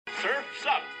Surf's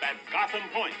up at Gotham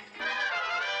Point.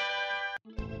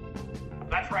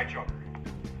 That's right, Joker.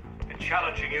 And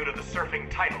challenging you to the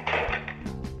surfing title.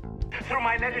 Through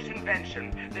my latest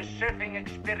invention, the Surfing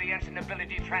Experience and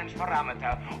Ability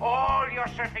Transferometer, all your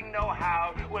surfing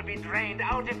know-how will be drained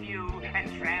out of you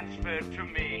and transferred to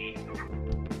me.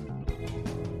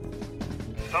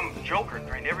 Some joker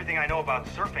drained everything I know about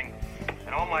surfing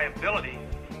and all my ability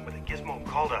with a gizmo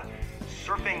called a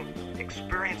Surfing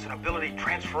Experience and Ability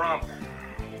Transferometer.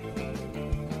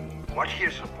 What do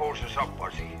you suppose is up,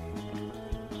 Buzzy?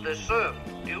 The surf,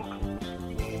 Duke.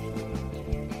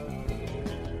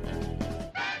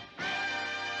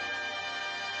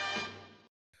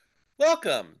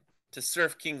 Welcome to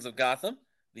Surf Kings of Gotham,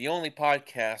 the only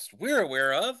podcast we're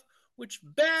aware of which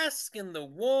bask in the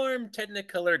warm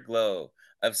Technicolor glow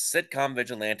of sitcom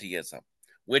vigilantism,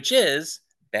 which is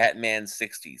Batman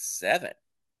 67,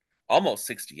 almost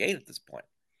 68 at this point.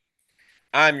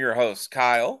 I'm your host,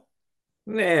 Kyle.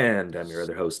 And I'm your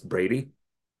other host, Brady.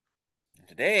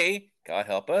 Today, God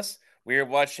help us, we are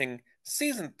watching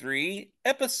Season 3,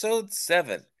 Episode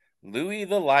 7, Louie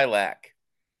the Lilac.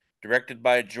 Directed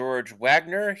by George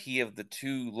Wagner, he of the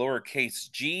two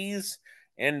lowercase g's,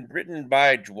 and written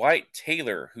by Dwight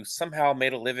Taylor, who somehow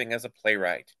made a living as a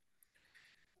playwright.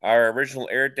 Our original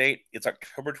air date is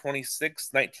October 26,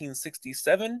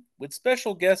 1967, with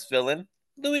special guest villain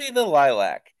Louie the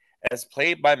Lilac, as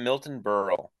played by Milton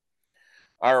Berle.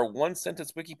 Our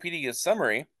one-sentence Wikipedia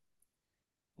summary: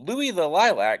 Louie the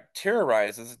Lilac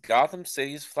terrorizes Gotham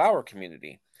City's flower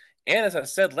community. And as I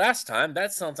said last time,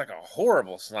 that sounds like a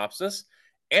horrible synopsis,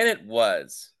 and it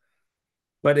was.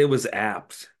 But it was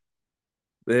apt.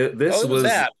 This It was was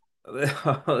apt.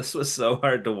 this was so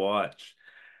hard to watch.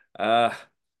 Uh,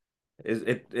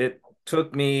 it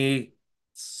took me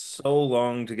so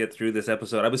long to get through this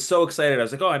episode. I was so excited. I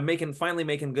was like, "Oh, I'm finally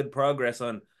making good progress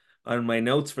on my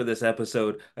notes for this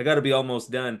episode. I got to be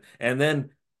almost done." And then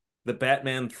the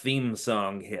Batman theme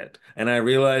song hit, and I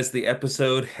realized the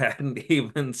episode hadn't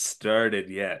even started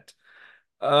yet.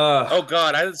 Oh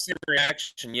God, I didn't see the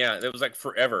reaction. Yeah, it was like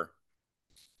forever.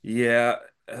 Yeah,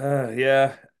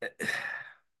 yeah.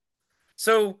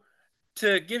 So,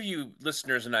 to give you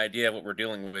listeners an idea of what we're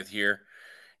dealing with here,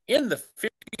 in the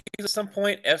 50s at some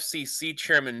point, FCC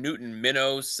Chairman Newton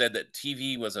Minow said that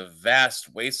TV was a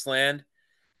vast wasteland,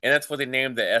 and that's what they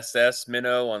named the SS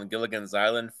Minnow on Gilligan's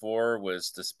Island for,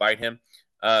 was to spite him.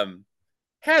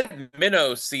 Had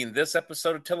Minnow seen this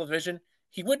episode of television,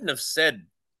 he wouldn't have said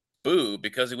boo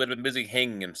because he would have been busy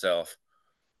hanging himself.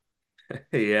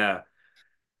 Yeah.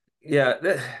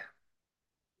 Yeah,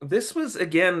 this was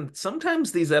again,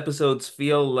 sometimes these episodes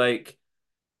feel like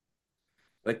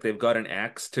they've got an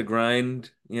axe to grind,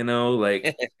 like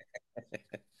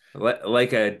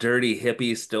a dirty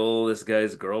hippie stole this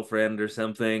guy's girlfriend or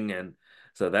something, and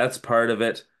so that's part of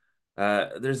it.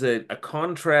 There's a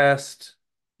contrast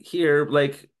here,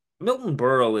 like Milton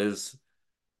Berle is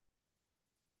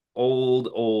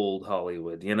old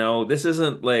Hollywood, This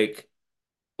isn't like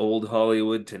old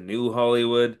Hollywood to new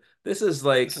Hollywood. This is This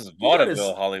like is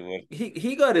vaudeville Hollywood.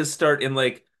 he got his start in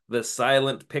like the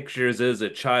silent pictures as a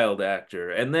child actor,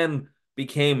 and then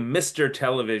became Mr.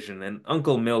 Television and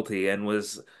Uncle Milty, and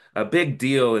was a big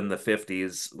deal in the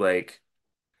 50s,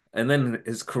 and then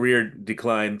his career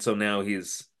declined, so now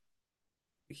he's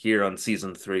here on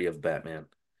season 3 of Batman.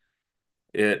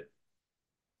 It,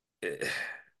 it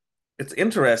it's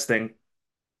interesting,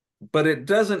 but it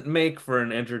doesn't make for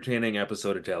an entertaining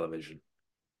episode of television.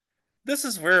 This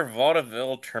is where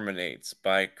vaudeville terminates,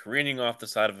 by careening off the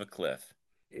side of a cliff.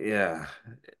 Yeah.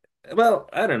 Well,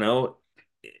 I don't know.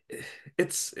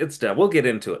 It's dumb. We'll get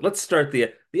into it. Let's start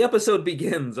the episode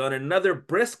begins on another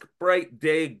brisk, bright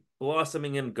day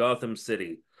blossoming in Gotham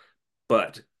City.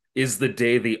 But is the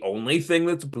day the only thing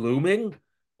that's blooming,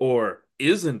 or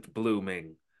isn't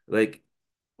blooming? Like,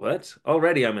 what?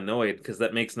 Already I'm annoyed because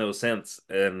that makes no sense,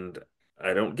 and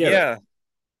I don't get it. Yeah.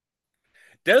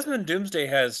 Desmond Doomsday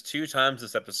has two times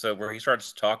this episode where he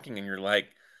starts talking and you're like,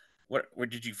 what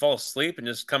did you fall asleep and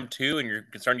just come to and you're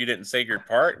concerned you didn't say your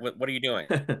part? What are you doing?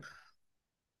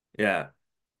 Yeah.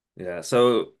 Yeah.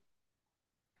 So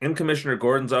in Commissioner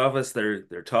Gordon's office,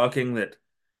 they're talking that,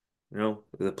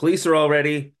 the police are all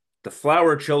ready, the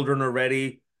flower children are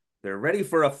ready, they're ready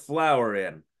for a flower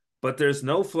in, but there's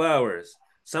no flowers.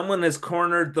 Someone has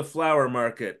cornered the flower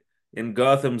market in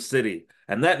Gotham City,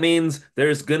 and that means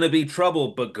there's gonna be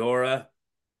trouble, Bagora.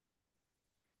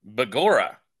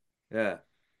 Bagora. Yeah,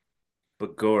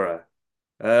 Bagora.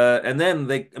 And then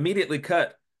they immediately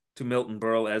cut to Milton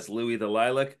Berle as Louie the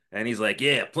Lilac, and he's like,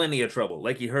 "Yeah, plenty of trouble."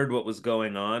 Like he heard what was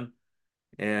going on,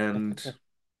 and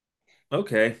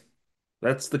okay.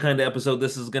 That's the kind of episode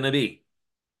this is gonna be.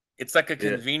 It's like a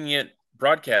Yeah, convenient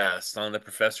broadcast on the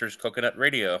professor's coconut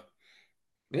radio.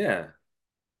 yeah,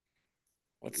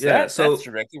 What's yeah. that? That's So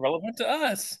directly relevant to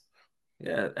us.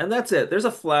 yeah, and that's it. There's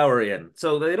a flower in.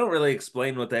 So they don't really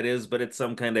explain what that is, but it's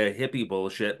some kind of hippie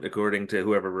bullshit, according to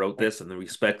whoever wrote this and the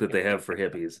respect that they have for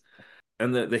hippies.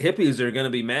 And the hippies are going to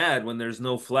be mad when there's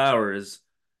no flowers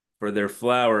for their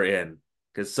flower in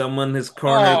because someone has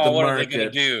cornered the Oh, what are they gonna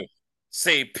market. do?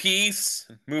 Say peace?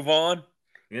 Move on?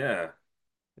 Yeah,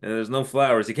 and there's no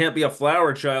flowers. You can't be a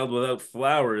flower child without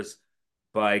flowers,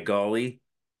 by golly.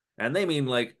 And they mean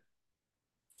like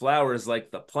flowers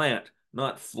like the plant,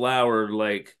 not flower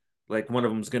like one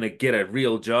of them's gonna get a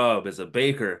real job as a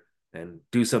baker and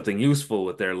do something useful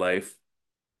with their life.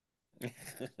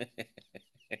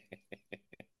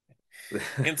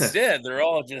 Instead, they're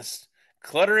all just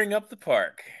cluttering up the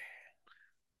park.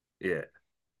 Yeah.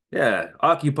 Yeah.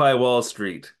 Occupy Wall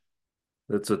Street.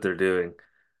 That's what they're doing.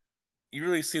 You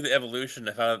really see the evolution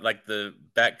of how, like, the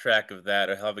backtrack of that,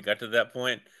 or how they got to that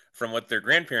point from what their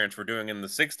grandparents were doing in the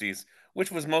 60s,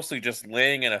 which was mostly just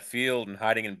laying in a field and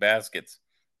hiding in baskets.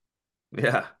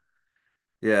 Yeah.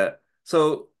 Yeah.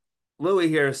 So Louis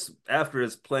here, after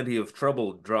his plenty of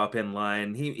trouble drop in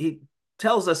line, he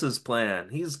tells us his plan.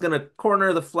 He's gonna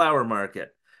corner the flower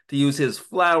market to use his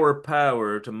flower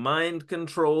power to mind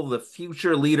control the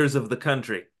future leaders of the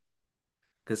country.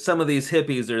 Because some of these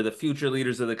hippies are the future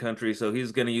leaders of the country, so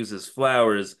he's gonna use his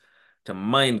flowers to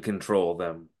mind control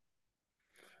them.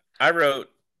 I wrote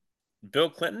Bill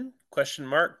Clinton question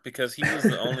mark because he was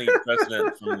the only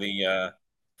president from the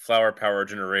flower power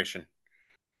generation.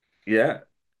 Yeah,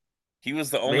 He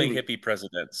was the only maybe. hippie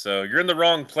president. So you're in the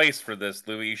wrong place for this,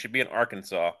 Louis. You should be in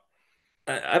Arkansas.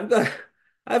 I've got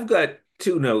I've got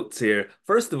two notes here.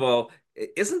 First of all,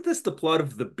 isn't this the plot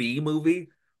of the Bee movie?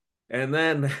 And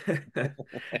then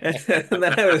and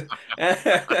then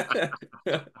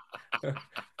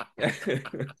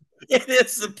It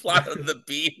is the plot of the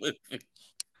Bee movie.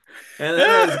 and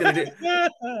then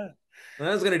I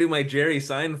was gonna do my Jerry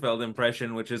Seinfeld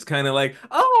impression, which is kind of like,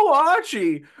 "Oh,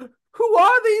 Archie, who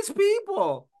are these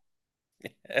people?"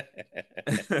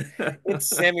 It's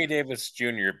Sammy Davis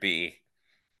Jr. B.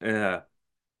 Yeah,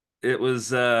 it was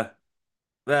that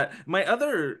my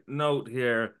other note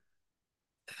here,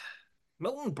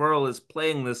 Milton Berle is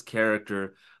playing this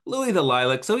character, Louis the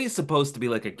Lilac, so he's supposed to be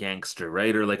like a gangster,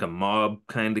 right? Or like a mob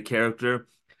kind of character.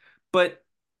 But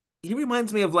he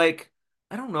reminds me of like,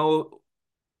 I don't know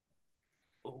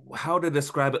how to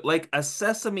describe it, like a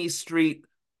Sesame Street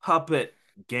puppet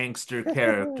gangster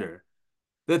character.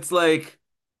 That's like,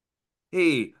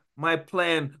 hey, my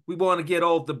plan, we want to get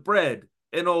all the bread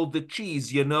and all the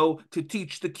cheese, to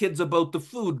teach the kids about the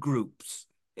food groups.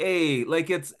 Hey, like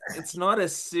it's not a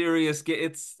serious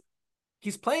it's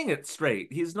he's playing it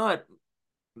straight. He's not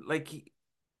like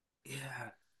yeah,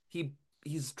 he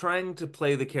he's trying to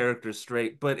play the character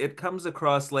straight, but it comes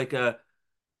across like a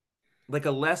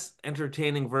less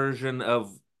entertaining version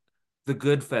of the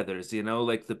Good Feathers,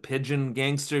 like the pigeon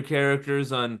gangster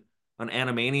characters on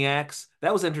Animaniacs.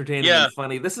 That was entertaining Yeah, and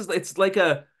funny. This is it's like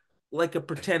a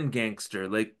pretend gangster,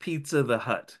 like Pizza the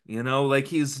Hut, like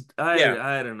he's yeah.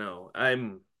 I don't know.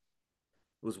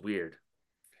 It was weird.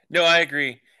 No, I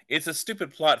agree. It's a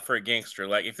stupid plot for a gangster.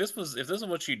 Like if this is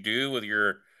what you do with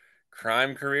your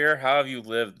crime career, how have you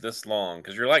lived this long?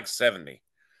 Because you're like 70.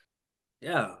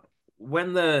 Yeah.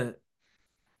 When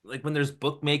when there's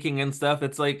bookmaking and stuff,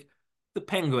 it's like the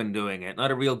Penguin doing it,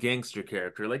 not a real gangster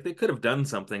character. Like they could have done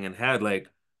something and had like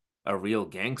a real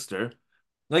gangster.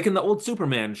 Like in the old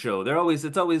Superman show,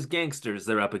 it's always gangsters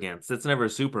they're up against. It's never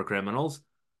super criminals.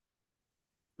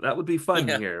 That would be fun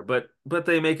Yeah, here, but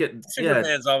they make it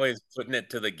Superman's always putting it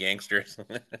to the gangsters.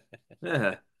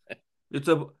 yeah. It's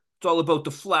all about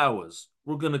the flowers.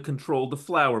 We're gonna control the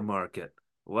flower market.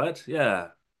 What? Yeah.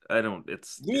 I don't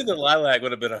it's Louis yeah. the Lilac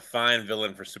would have been a fine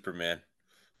villain for Superman.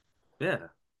 Yeah.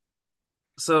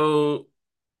 So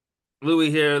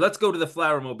Louis here, let's go to the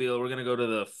flower mobile. We're gonna go to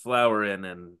the flower inn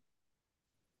and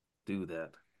do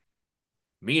that.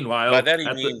 By Meanwhile, that he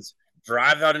at the means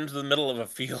drive out into the middle of a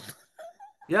field.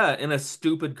 yeah, in a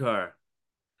stupid car.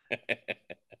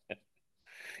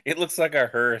 It looks like a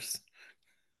hearse.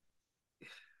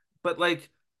 But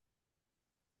like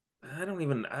I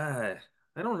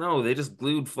don't know. They just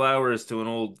glued flowers to an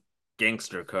old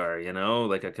gangster car,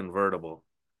 like a convertible.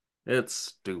 It's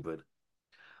stupid.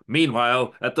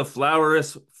 Meanwhile, at the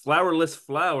flowerless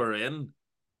flower inn,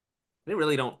 they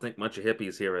really don't think much of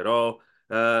hippies here at all.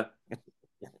 Uh,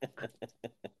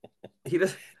 he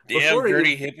just Damn before he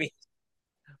dirty hippie.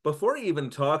 before he even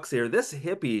talks here, this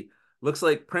hippie looks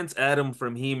like Prince Adam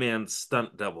from He-Man's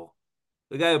stunt double.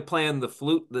 the guy playing the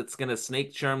flute that's gonna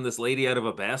snake charm this lady out of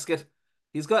a basket.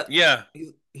 He's got Yeah,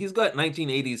 he's got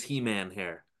 1980s He-Man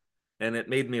hair, and it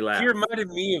made me he laugh. reminded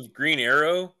me of Green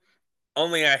Arrow,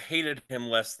 only I hated him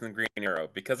less than Green Arrow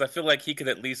because I feel like he could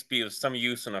at least be of some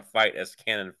use in a fight as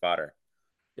cannon fodder.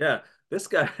 Yeah, this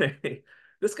guy,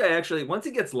 this guy actually, once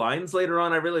he gets lines later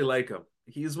on, I really like him.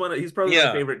 He's probably my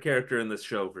Yeah, favorite character in this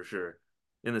show for sure,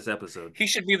 in this episode. he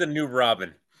should be the new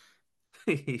Robin.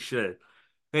 He should.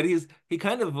 And he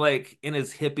kind of like in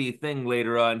his hippie thing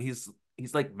later on, he's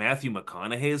like Matthew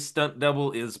McConaughey's stunt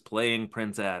double is playing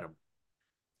Prince Adam.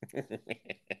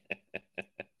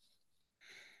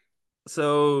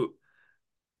 So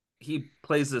he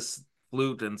plays this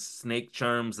flute and snake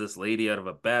charms this lady out of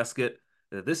a basket.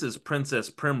 This is Princess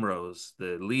Primrose,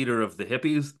 the leader of the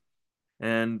hippies,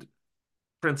 and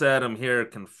Prince Adam here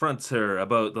confronts her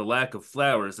about the lack of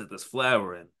flowers at this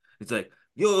flower inn. He's like,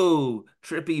 "Yo,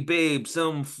 trippy babe,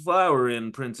 some flower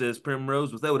in Princess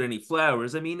Primrose without any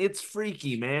flowers. I mean, it's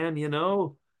freaky, man, you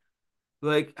know?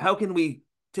 Like, how can we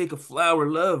take a flower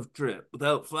love trip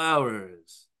without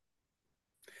flowers?"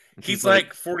 And she's He's like,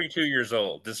 like 42 years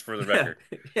old, just for the "Yeah, record.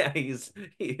 yeah,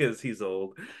 he's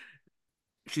old."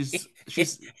 He,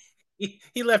 She's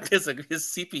he left his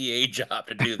CPA job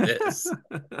to do this.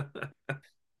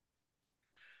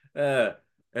 uh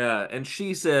and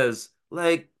she says,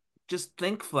 like, just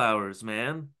think flowers,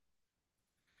 man.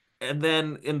 And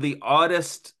then in the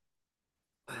oddest,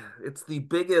 it's the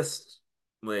biggest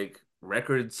like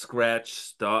record scratch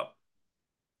stop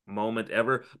moment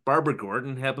ever. Barbara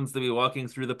Gordon happens to be walking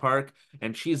through the park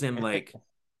and she's in like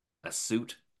a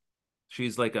suit.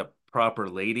 She's like a proper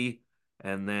lady.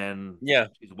 And then Yeah,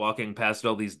 she's walking past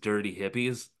all these dirty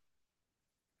hippies.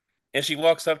 and she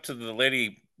walks up to the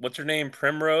lady. What's her name?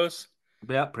 Primrose.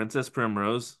 Yeah, Princess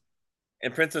Primrose.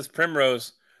 And Princess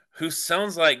Primrose, who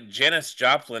sounds like Janis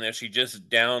Joplin if she just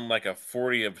downed like a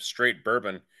 40 of straight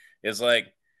bourbon, is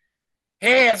like,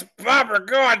 "Hey, it's Barbara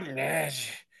Gordon.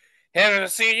 Haven't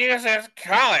seen you since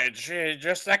college.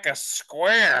 Just like a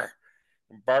square."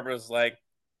 And Barbara's like,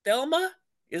 "Thelma,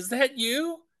 is that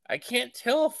you? I can't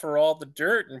tell for all the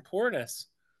dirt and poorness."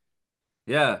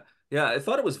 Yeah. Yeah, I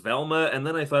thought it was Velma and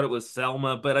then I thought it was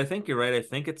Selma, but I think you're right. I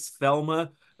think it's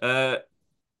Thelma.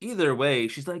 Either way,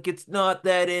 she's like, "It's not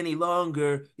that any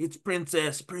longer. It's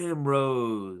Princess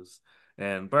Primrose."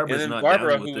 And And Barbara's then not down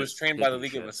Barbara, with who was this trained by the hippie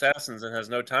League of shit. Assassins and has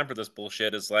no time for this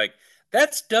bullshit, is like,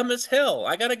 "That's dumb as hell.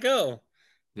 I gotta go."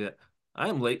 Yeah.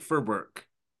 "I'm late for work."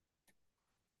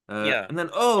 Yeah. And then,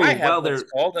 I oh, have while what's they're,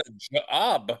 called a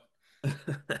job.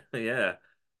 yeah.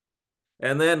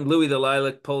 And then Louie the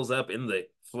Lilac pulls up in the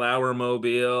flower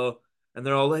mobile, and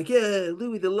they're all like, "Yeah,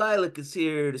 Louie the Lilac is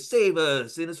here to save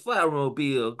us in his flower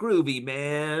mobile. Groovy,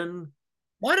 man."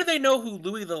 Why do they know who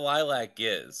Louis the Lilac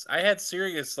is? I had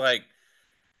serious, like,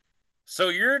 "So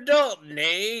you're Dalton,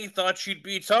 eh? Thought you'd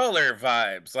be taller"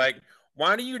 vibes. Like,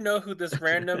 why do you know who this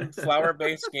random flower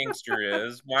based gangster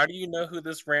is? Why do you know who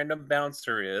this random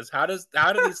bouncer is? How do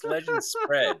these legends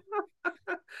spread?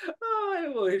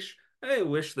 Oh, I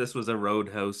wish this was a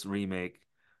Roadhouse remake.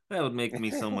 That would make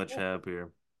me so much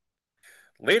happier.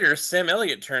 Later, Sam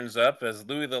Elliott turns up as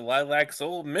Louis the Lilac's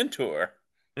old mentor.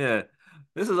 Yeah.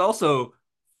 This is also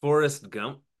Forrest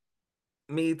Gump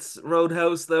meets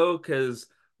Roadhouse though, because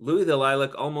Louis the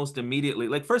Lilac almost immediately,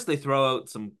 like, first they throw out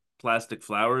some plastic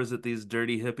flowers at these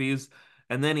dirty hippies,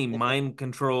 and then he mind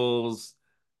controls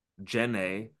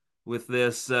Jenny with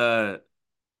this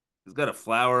he's got a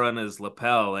flower on his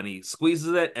lapel and he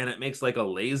squeezes it and it makes like a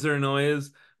laser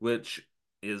noise, which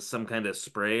is some kind of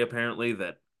spray apparently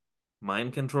that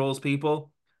mind controls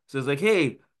people. So it's like,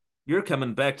 "Hey, you're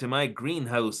coming back to my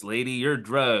greenhouse, lady. You're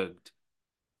drugged."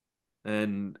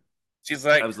 And She's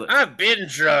I like, was like, "I've been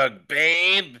drugged,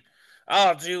 babe.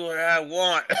 I'll do what I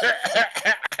want."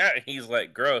 He's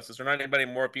like, "Gross. Is there not anybody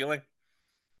more appealing?"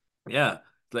 yeah,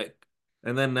 like,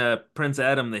 and then Prince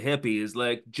Adam the hippie is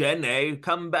like, "Jenny,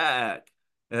 come back."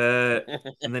 And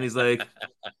then he's like,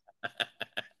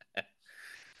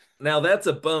 "Now that's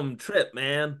a bum trip,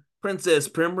 man. Princess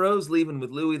Primrose leaving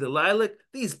with Louis the Lilac.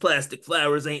 These plastic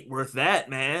flowers ain't worth that,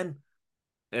 man."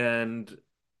 And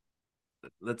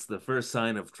that's the first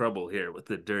sign of trouble here with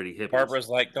the dirty hippies. Barbara's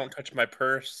like, "Don't touch my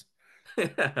purse."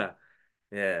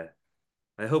 Yeah.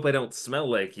 "I hope I don't smell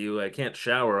like you. I can't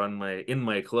shower in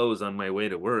my clothes on my way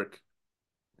to work."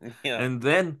 Yeah. And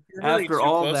then "You're really after too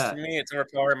all close to that, me. It's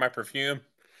overpowering my perfume."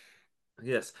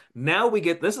 yes, now we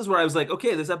get this is where I was like,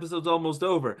 okay, this episode's almost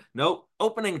over. Nope,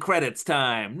 opening credits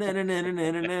time. Na na na na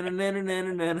na na na na na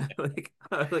na na. Like,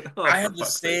 I was like, oh, I for had the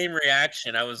fuck's sake. same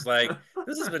reaction. I was like,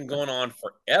 "This has been going on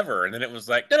forever." And then it was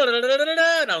like,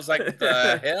 "Da-da-da-da-da-da," and I was like,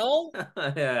 "The hell?"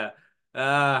 Yeah.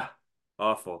 Ah,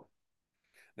 awful.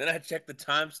 Then I checked the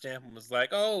timestamp and was like,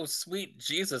 oh, sweet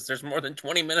Jesus, there's more than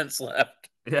 20 minutes left.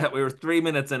 Yeah, we were 3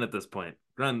 minutes in at this point.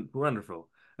 Wonderful.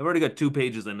 I've already got 2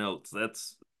 pages of notes.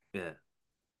 That's yeah.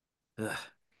 Ugh.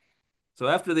 So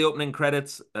after the opening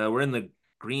credits, we're in the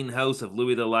greenhouse of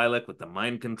Louie the Lilac with the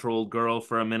mind-controlled girl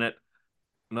for a minute.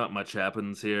 Not much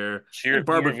happens here. And He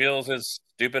Barbara, reveals his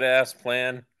stupid ass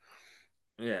plan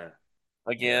yeah, yeah.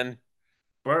 again.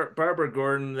 Barbara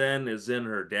Gordon then is in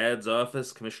her dad's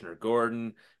office, Commissioner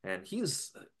Gordon, and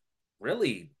he's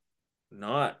really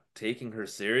not taking her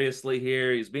seriously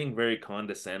here. He's being very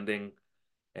condescending,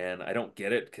 and I don't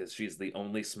get it because she's the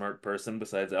only smart person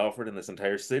besides Alfred in this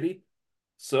entire city.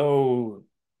 So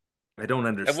I don't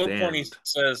At one point, he understand.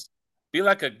 says, be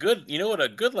like a good, you know what a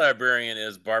good librarian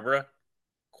is, Barbara?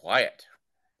 Quiet.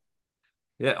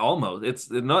 Yeah, almost. It's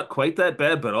not quite that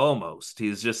bad, but almost.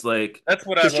 He's just like, That's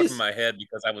what I because wrote in she's, my head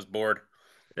because I was bored.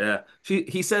 yeah.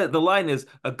 He said the line is,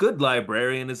 a good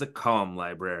librarian is a calm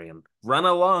librarian. Run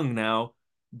along now.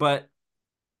 But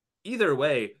either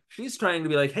way, she's trying to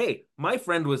be like, hey, my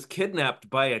friend was kidnapped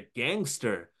by a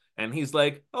gangster. And he's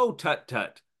like, oh, tut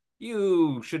tut.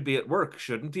 You should be at work,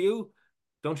 shouldn't you?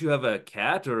 Don't you have a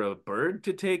cat or a bird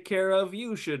to take care of?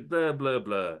 You should blah, blah,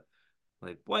 blah.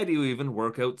 Like, why do you even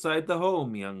work outside the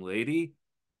home, young lady?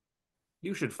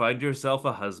 You should find yourself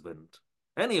a husband.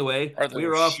 Anyway, Are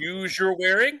we're those off. shoes you're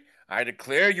wearing? I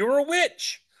declare you're a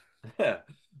witch.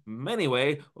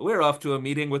 Anyway, we're off to a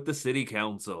meeting with the city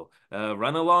council.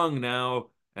 Run along now.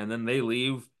 And then they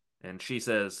leave, and she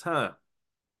says, huh,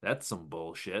 that's some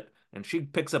bullshit. And she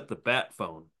picks up the bat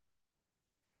phone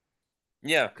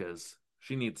Yeah. because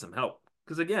she needs some help.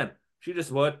 Because again, she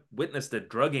just what witnessed a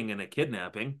drugging and a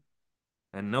kidnapping,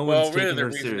 and no one's Well, really, taking the her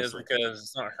reason is seriously. because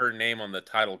it's not her name on the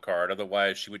title card.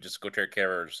 Otherwise, she would just go take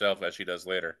care of herself as she does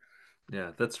later.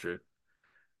 Yeah, that's true.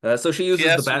 So she She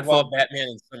uses the has to bat phone. involve Batman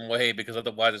in some way because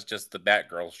otherwise, it's just the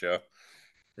Batgirl show.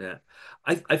 Yeah.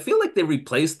 I feel like they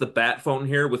replaced the bat phone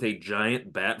here with a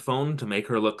giant bat phone to make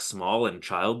her look small and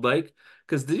childlike.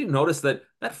 Because did you notice that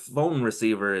that phone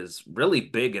receiver is really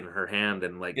big in her hand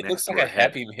and like It next looks to like a her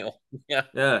head? Happy Meal. Yeah.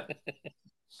 Yeah.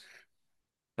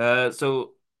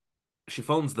 So she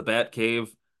phones the Bat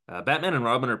Cave. Batman and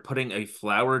Robin are putting a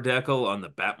flower decal on the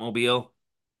Batmobile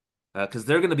because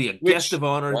they're going to be a guest Which of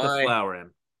honor at the why Flower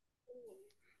Inn.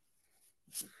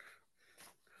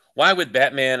 why would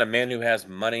Batman, a man who has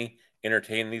money,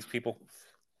 entertain these people?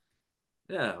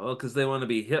 Yeah, well, because they want to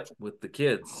be hip with the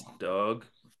kids, dog.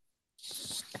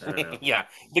 I don't know. Yeah,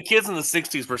 the kids in the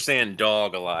 '60s were saying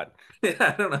 "dog" a lot.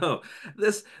 I don't know.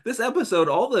 This episode,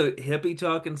 all the hippie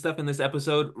talk and stuff in this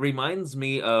episode reminds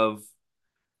me of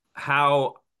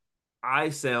how I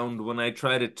sound when I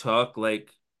try to talk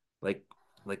like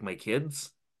like my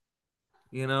kids,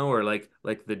 or like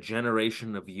the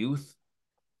generation of youth,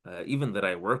 even that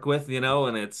I work with,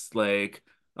 and it's like,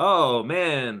 oh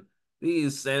man,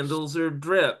 these sandals are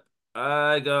drip.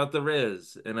 I got the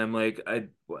Riz, and I'm like,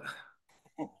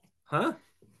 huh?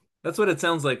 That's what it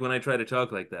sounds like when I try to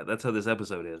talk like that. That's how this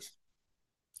episode is.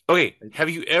 Okay, have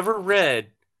you ever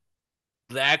read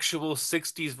the actual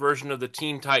 '60s version of the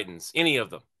Teen Titans? Any of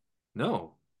them?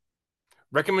 No,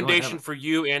 no, I Recommendation haven't. for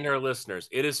you and our listeners.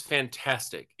 It is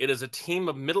fantastic. It is a team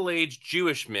of middle-aged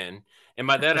Jewish men, and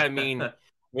by that I mean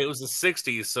it was the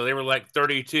 '60s, so they were like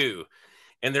 32,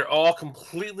 and they're all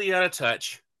completely out of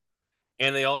touch,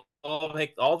 and they all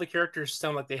make all the characters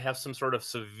sound like they have some sort of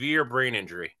severe brain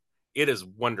injury. It is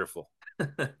wonderful.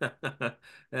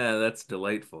 Yeah, that's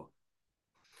delightful.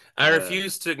 I Uh,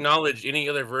 refuse to acknowledge any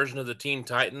other version of the Teen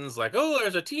Titans, like, oh,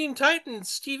 there's a Teen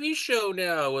Titans TV show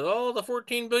now with all the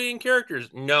 14 billion characters.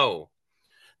 No.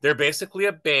 They're basically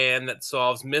a band that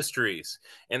solves mysteries,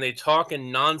 and they talk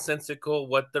in nonsensical,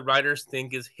 what the writers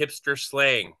think is hipster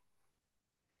slang.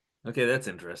 okay, that's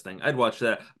interesting. I'd watch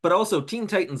that. But also, Teen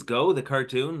Titans Go, the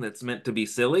cartoon that's meant to be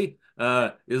silly,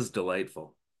 is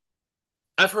delightful.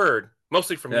 I've heard,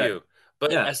 mostly from Yeah, you,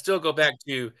 but yeah. I still go back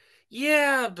to,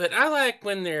 yeah, but I like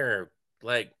when they're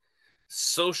like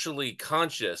socially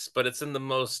conscious, but it's in the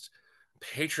most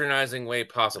patronizing way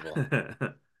possible.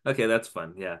 Okay, that's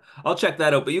fun. Yeah, I'll check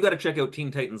that out. But you got to check out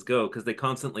Teen Titans Go because they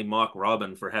constantly mock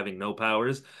Robin for having no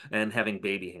powers and having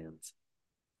baby hands.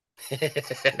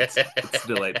 It's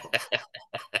delightful.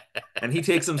 And he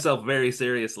takes himself very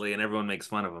seriously, and everyone makes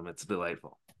fun of him. It's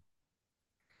delightful.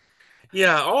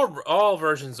 Yeah, all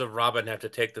versions of Robin have to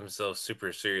take themselves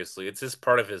super seriously. It's just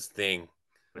part of his thing.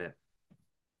 Yeah,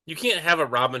 You can't have a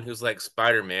Robin who's like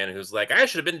Spider-Man, who's like, I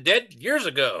should have been dead years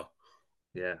ago.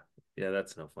 yeah, yeah.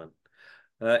 That's no fun.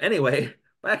 Anyway,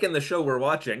 back in the show we're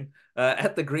watching,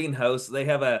 at the greenhouse, they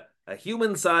have a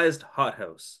human-sized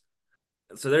hothouse.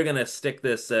 so they're gonna stick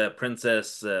this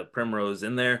Princess Primrose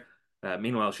in there.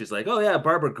 Meanwhile, she's like, "Oh yeah,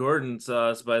 Barbara Gordon saw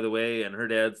us, by the way, and her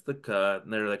dad's the cut."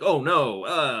 And they're like, "Oh no,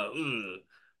 ugh.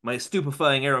 My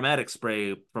stupefying aromatic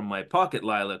spray from my pocket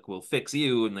lilac will fix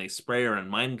you." And they spray her and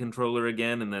mind control her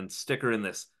again, and then stick her in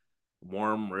this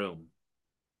warm room.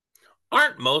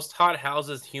 Aren't most hot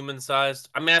houses human sized?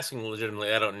 I'm asking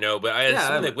legitimately. I don't know, but I Yeah,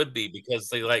 assume they would be because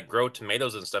they like grow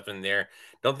tomatoes and stuff in there.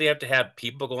 Don't they have to have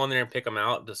people go in there and pick them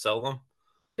out to sell them?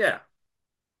 yeah,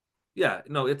 yeah.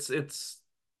 No, it's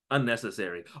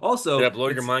unnecessary. Did Also, I blow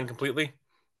your it's mind completely?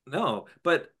 no,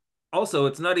 but also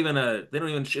it's not even a. They don't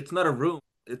even. It's not a room.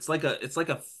 It's like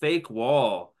a fake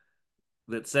wall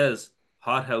that says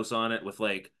hothouse on it with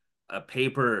like a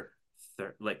paper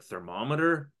like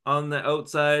thermometer on the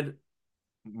outside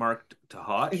marked to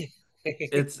hot.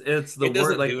 It's the It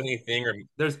word doesn't do like anything or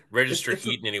there's it's register it's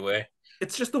heat in any way.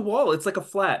 it's just a wall. It's like a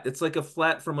flat. It's like a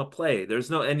flat from a play. There's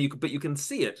no and you but you can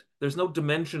see it. There's no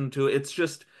dimension to it. It's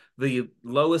just the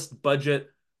lowest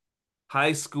budget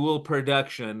high school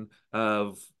production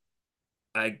of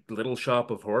a Little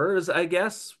Shop of Horrors, I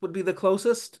guess would be the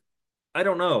closest. I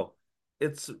don't know.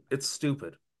 It's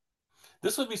stupid.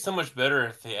 This would be so much better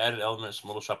if they added elements from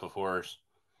Little Shop of Horrors.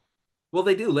 Well,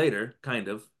 they do later, kind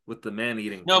of, with the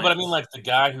man-eating No, but I mean plants. like the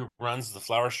guy who runs the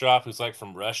flower shop, who's like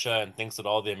from Russia and thinks that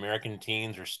all the American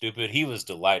teens are stupid. He was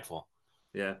delightful.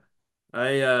 Yeah.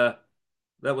 I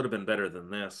that would have been better than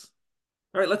this.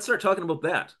 All right, let's start talking about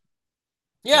that.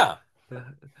 Uh, Yeah.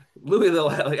 Louis the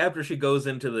like after she goes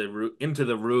into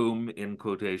the room in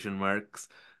quotation marks,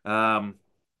 um,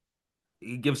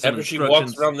 he gives some After she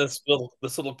walks instructions. around this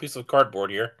little piece of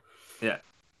cardboard here. Yeah,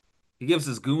 he gives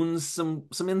his goons some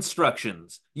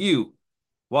instructions. You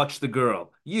watch the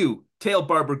girl. You tail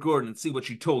Barbara Gordon and see what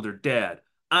she told her dad.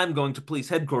 I'm going to police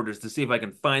headquarters to see if I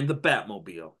can find the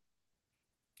Batmobile.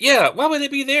 Yeah, why would they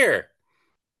be there?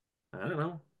 I don't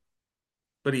know,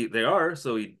 but they are,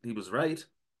 so he was right.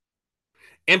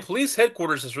 And police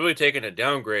headquarters has really taken a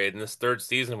downgrade in this third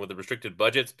season with the restricted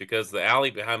budgets because the alley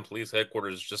behind police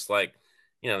headquarters is just like,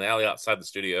 the alley outside the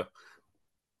studio.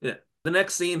 Yeah. The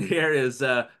next scene here is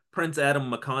Prince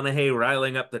Adam McConaughey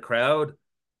riling up the crowd.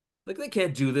 Like they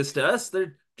can't do this to us. They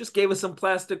just gave us some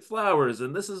plastic flowers,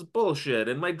 and this is bullshit.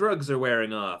 And my drugs are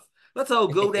wearing off. Let's all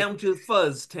go down to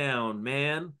Fuzz Town,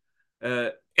 man.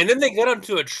 Uh, And then they got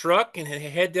onto a truck and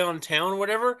head downtown or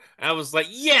whatever. I was like,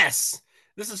 yes,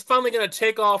 this is finally going to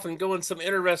take off and go in some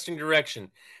interesting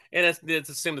direction. And it's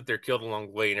assumed that they're killed along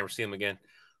the way. You never see them again.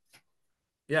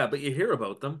 yeah, but you hear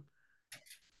about them.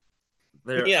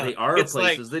 Yeah, They are it's like,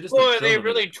 places. They just don't boy, show they them in.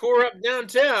 really tore up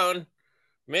downtown.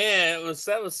 Man,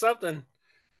 that was something.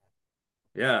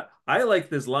 Yeah, I like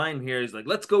this line here. He's like,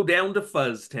 "Let's go down to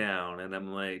Fuzz Town," and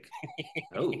I'm like,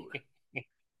 "Oh, you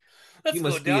Let's go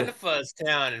must be down a to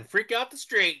Fuzztown and freak out the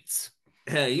streets.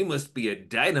 you must be a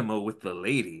dynamo with the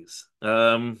ladies."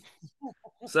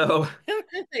 So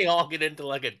They all get into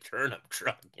like a turnip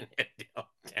truck and head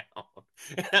downtown.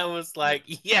 And I was like,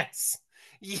 yes,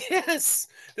 yes,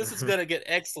 this is gonna get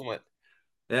excellent.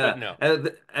 But yeah, no,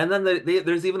 and then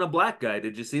there's even a black guy.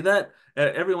 Did you see that?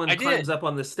 Everyone I climbs did. up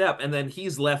on the step, and then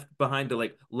he's left behind to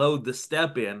like load the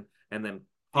step in, and then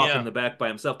hop in Yeah. the back by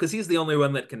himself because he's the only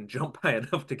one that can jump high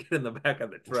enough to get in the back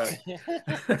of the truck.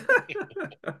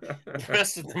 The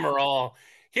rest of them are all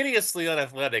hideously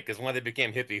unathletic, is why they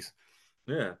became hippies.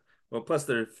 Yeah. Well, plus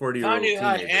they're If I 40-year-old knew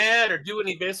how to teenagers. add or do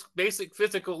any basic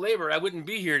physical labor, I wouldn't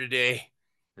be here today.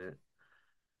 Yeah.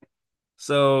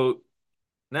 So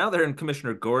now they're in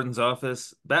Commissioner Gordon's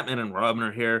office. Batman and Robin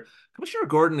are here. Commissioner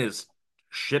Gordon is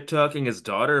shit talking his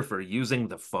daughter for using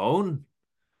the phone.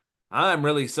 I'm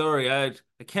really sorry. I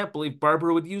can't believe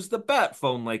Barbara would use the bat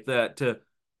phone like that to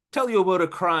tell you about a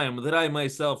crime that I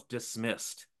myself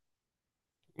dismissed.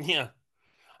 Yeah.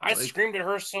 I Like, screamed at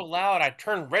her so loud I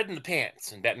turned red in the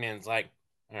pants. And Batman's like,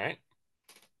 all right.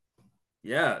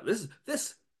 yeah,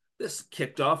 this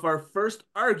kicked off our first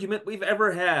argument we've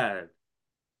ever had.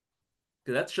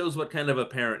 That shows what kind of a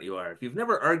parent you are. If you've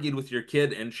never argued with your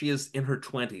kid and she is in her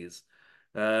 20s,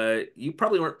 you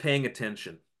probably weren't paying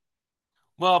attention.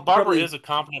 Well, You Barbara probably is a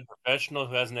competent professional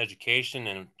who has an education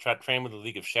and trained with the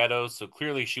League of Shadows, so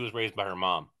clearly she was raised by her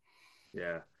mom.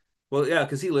 Yeah. Well, yeah,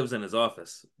 because he lives in his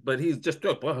office, but he's just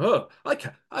I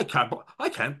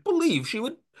can't believe she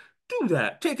would do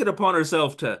that. Take it upon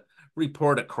herself to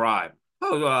report a crime.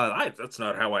 Oh, that's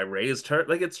not how I raised her.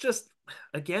 Like it's just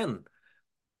again,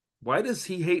 why does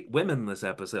he hate women this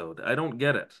episode? I don't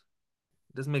get it.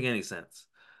 It doesn't make any sense.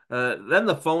 Then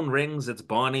the phone rings. It's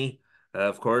Bonnie,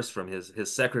 of course, from his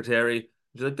secretary.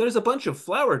 She's like, "There's a bunch of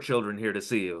flower children here to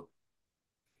see you."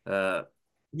 Uh,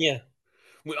 Yeah.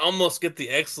 We almost get the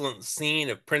excellent scene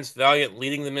of Prince Valiant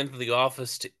leading them into the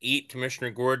office to eat Commissioner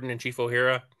Gordon and Chief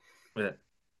O'Hara. Yeah.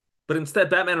 But instead,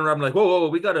 Batman and Robin are like, whoa, whoa, whoa,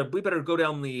 we better go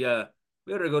down we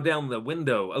better go down the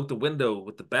window, out the window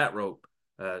with the bat rope.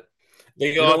 Uh, They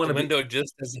we go don't out want the to be, window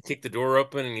just as they kick the door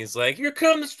open, and he's like, "Here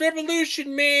comes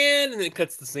revolution, man!" And then it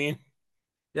cuts the scene.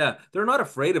 yeah, they're not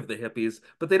afraid of the hippies,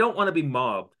 but they don't want to be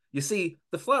mobbed. You see,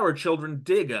 the flower children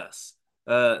dig us.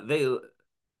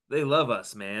 They love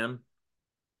us, man.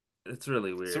 It's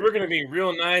really So weird. we're gonna be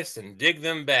real nice and dig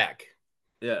them back.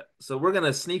 Yeah, so we're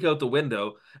gonna sneak out the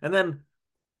window, and then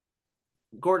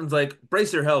Gordon's like,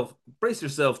 brace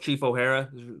yourself, Chief O'Hara,"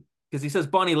 because he says,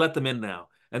 "Bonnie, let them in now."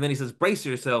 And then he says, "Brace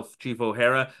yourself, Chief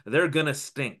O'Hara. They're gonna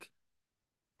stink."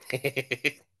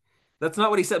 That's not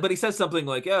what he said, but he says something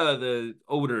like, "Yeah, the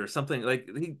odor," something like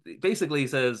he basically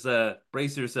says,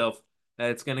 "Brace yourself.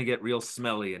 It's gonna get real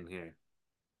smelly in here."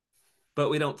 But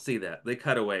we don't see that. They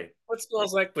cut away. What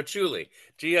smells like patchouli?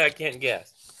 Gee, I can't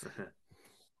guess.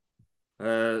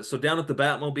 So down at the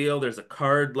Batmobile, there's a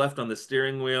card left on the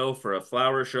steering wheel for a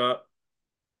flower shop.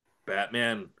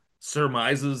 Batman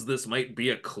surmises this might be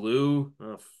a clue.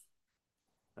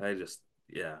 I just,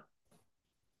 yeah.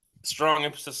 Strong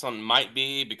emphasis on might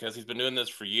be because he's been doing this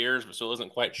for years, but still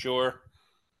isn't quite sure.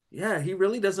 Yeah, he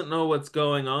really doesn't know what's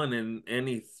going on in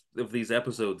any of these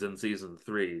episodes in season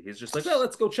three. He's just like, well,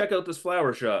 let's go check out this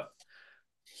flower shop.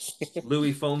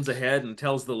 Louie phones ahead and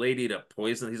tells the lady to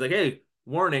poison. He's like, hey,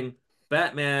 warning,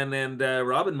 Batman and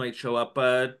Robin might show up.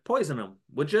 Poison him,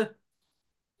 would you?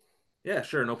 Yeah,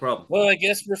 sure, no problem. Well, I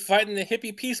guess we're fighting the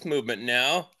hippie peace movement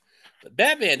now. But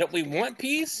Batman, don't we want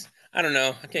peace? I don't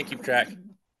know. I can't keep track.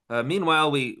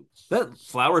 Meanwhile, we that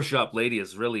flower shop lady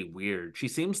is really weird. She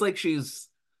seems like she's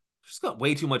got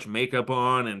way too much makeup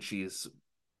on, and she's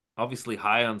obviously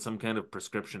high on some kind of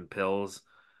prescription pills.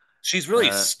 She's really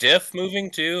Uh, stiff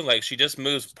moving too. Like she just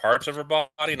moves parts of her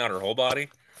body, not her whole body.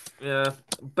 yeah,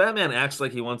 Batman acts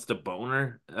like he wants to bone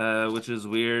her, which is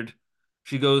weird.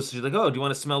 She's like, "Oh, do you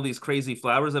want to smell these crazy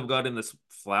flowers I've got in this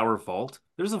flower vault?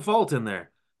 There's a vault in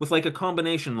there with like a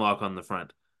combination lock on the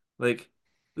front. Like,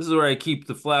 this is where I keep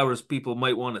the flowers people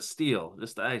might want to steal.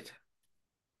 This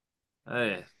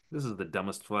is the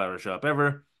dumbest flower shop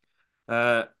ever."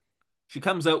 Uh, she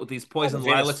comes out with these Oh, the poison Venus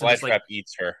lilacs and just flytrap like,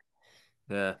 eats her.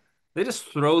 yeah, they just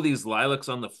throw these lilacs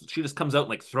on the. She just comes out and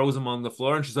like throws them on the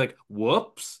floor, and she's like,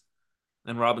 "Whoops."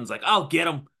 And Robin's like, I'll get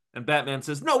him. And Batman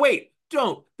says, no, wait,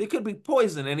 don't. They could be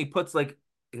poison. And he puts like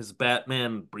his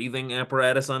Batman breathing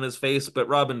apparatus on his face, but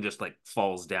Robin just like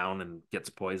falls down and gets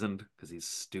poisoned because he's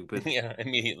stupid. Yeah,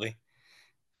 immediately.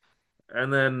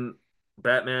 And then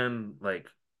Batman like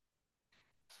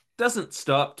doesn't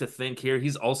stop to think here.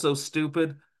 He's also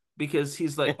stupid because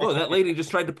he's like, oh, that lady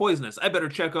just tried to poison us. I better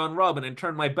check on Robin and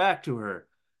turn my back to her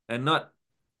and not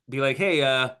be like,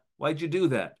 hey, why'd you do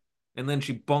that? And then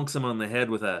she bonks him on the head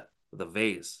with a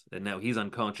vase, and now he's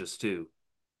unconscious too.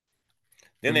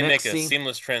 The Then they make next a scene,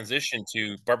 seamless transition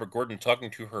to Barbara Gordon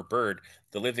talking to her bird,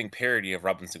 the living parody of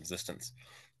Robin's existence.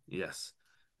 yes.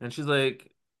 And she's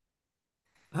like,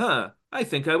 huh, I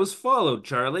think I was followed,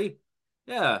 Charlie.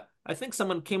 Yeah, I think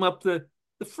someone came up the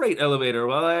freight elevator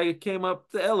while I came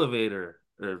up the elevator.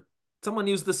 Or someone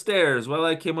used the stairs while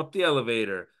I came up the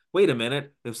elevator. Wait a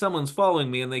minute, if someone's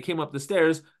following me and they came up the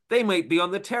stairs, they might be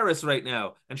on the terrace right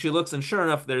now. And she looks, and sure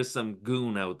enough, there's some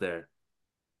goon out there.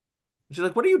 And she's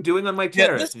like, what are you doing on my Yeah,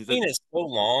 this terrace? And he's scene like, is so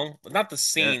long, but not the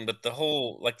yeah. scene, but the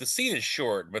whole like the scene is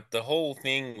short, but the whole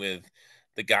thing with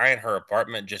the guy in her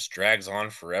apartment just drags on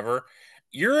forever.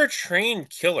 You're a trained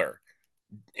killer.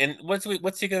 And what's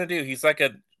he gonna do? He's like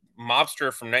a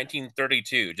mobster from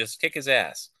 1932. Just kick his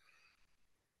ass.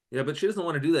 Yeah, but she doesn't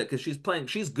want to do that because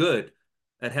she's good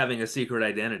at having a secret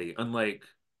identity, unlike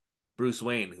Bruce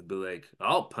Wayne, who'd be like,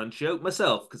 I'll punch you out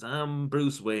myself because I'm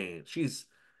Bruce Wayne.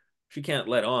 She can't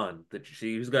let on that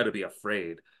she's got to be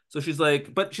afraid. So she's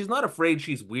like, but she's not afraid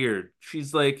she's weird.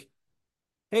 She's like,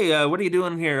 hey, what are you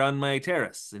doing here on my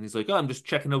terrace? And he's like, oh, I'm just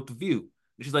checking out the view.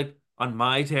 And she's like, on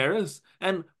my terrace?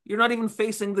 And you're not even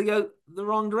facing the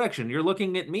wrong direction. You're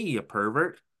looking at me, you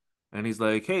pervert. And he's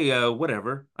like, hey,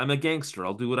 whatever. I'm a gangster.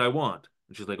 I'll do what I want.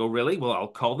 And she's like, oh, really? Well, I'll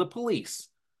call the police.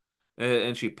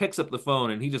 And she picks up the phone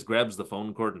and he just grabs the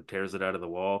phone cord and tears it out of the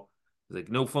wall. He's like,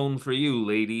 no phone for you,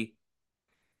 lady.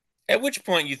 At which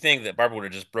point you think that Barbara would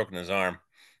have just broken his arm.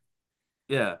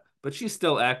 Yeah, but she's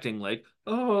still acting like,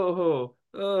 oh,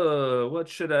 what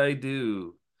should I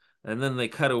do? And then they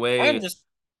cut I'm away. just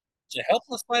a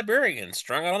helpless librarian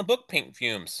strung out on book paint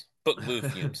fumes, book glue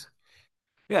fumes.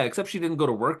 Yeah, except she didn't go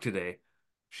to work today.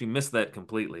 She missed that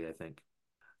completely, I think.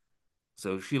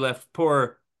 So she left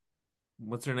poor,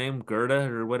 what's her name? Gerda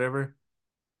or whatever?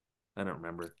 I don't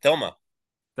remember. Thelma.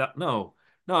 That no.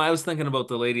 No, I was thinking about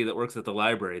the lady that works at the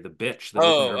library, the bitch that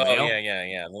opened Oh, her oh, yeah, mail. yeah,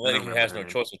 yeah. The I lady don't who remember has her no name.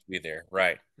 choice but to be there.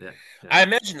 Right. Yeah, yeah. I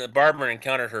imagine that Barbara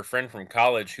encountered her friend from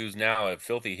college who's now a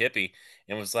filthy hippie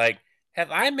and was like,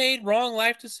 "Have I made wrong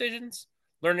life decisions?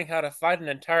 Learning how to fight an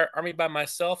entire army by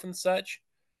myself and such?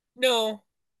 No,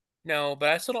 no, but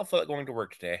I still don't feel like going to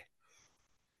work today.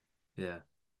 Yeah.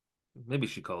 Maybe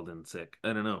she called in sick.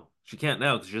 I don't know. She can't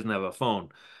now because she doesn't have a phone.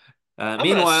 I'm going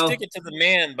to stick Meanwhile, it to the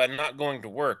man by not going to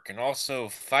work and also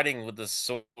fighting with the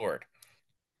sword."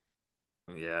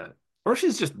 yeah. Or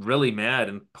she's just really mad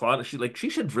and plotting. She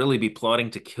should really be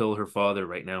plotting to kill her father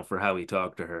right now for how he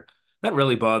talked to her. That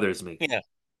really bothers me. Yeah.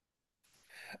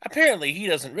 Apparently, he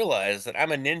doesn't realize that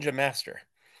I'm a ninja master.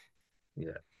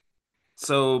 Yeah.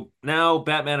 So now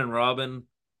Batman and Robin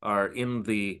are in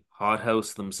the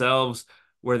hothouse themselves,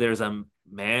 where there's a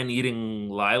man eating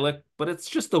lilac, but it's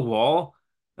just a wall,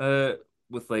 uh,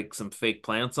 with like some fake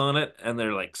plants on it, and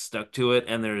they're like stuck to it,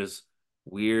 and there's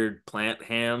weird plant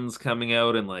hands coming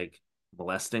out and like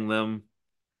molesting them.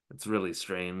 It's really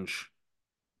strange.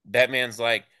 Batman's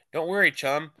like, "Don't worry,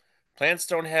 chum. Plants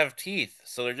don't have teeth,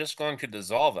 so they're just going to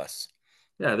dissolve us."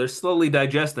 Yeah, they're slowly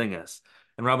digesting us.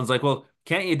 And Robin's like, "Well,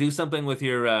 can't you do something with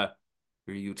your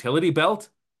utility belt?"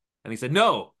 And he said,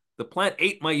 "No, the plant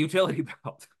ate my utility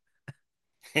belt."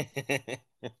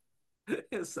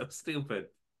 It's so stupid.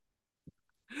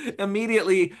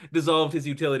 Immediately dissolved his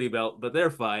utility belt, but they're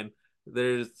fine.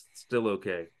 They're still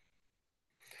okay.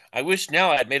 I wish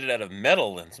now I'd made it out of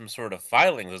metal and some sort of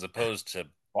filings as opposed to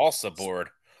balsa board.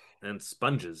 And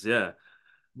sponges, yeah.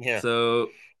 Yeah. So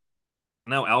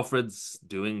now Alfred's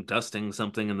doing dusting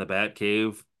something in the Bat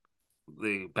Cave.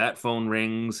 The Bat phone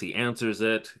rings. He answers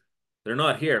it. They're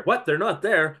not here. What? They're not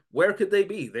there? Where could they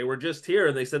be? They were just here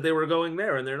and they said they were going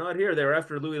there and they're not here. They were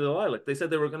after Louie the Lilac. They said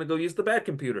they were going to go use the Bat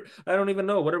computer. I don't even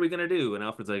know. What are we going to do? And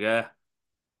Alfred's like,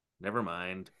 never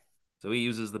mind. So he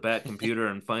uses the Bat computer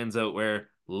and finds out where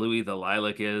Louie the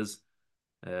Lilac is.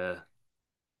 Uh,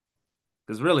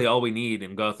 because really all we need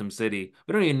in Gotham City,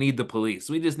 we don't even need the police.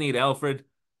 We just need Alfred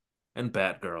and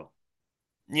Batgirl.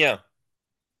 Yeah.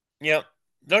 Yeah.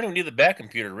 Don't even need the back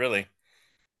computer, really.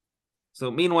 So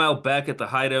meanwhile, back at the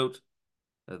hideout,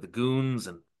 the goons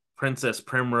and Princess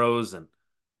Primrose and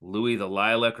Louis the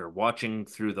Lilac are watching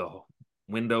through the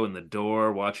window in the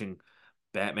door, watching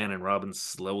Batman and Robin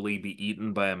slowly be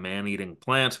eaten by a man-eating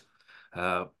plant.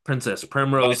 Princess By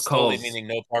Primrose slowly calls, meaning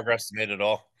no progress made at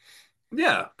all.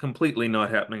 yeah, completely not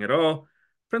happening at all.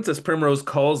 Princess Primrose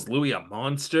calls Louis a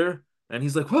monster, and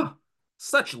he's like, "Whoa,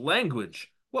 such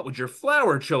language! What would your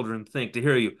flower children think to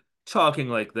hear you talking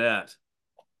like that?"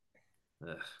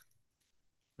 Ugh,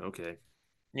 okay.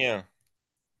 Yeah.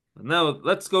 Now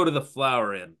let's go to the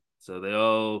flower inn. So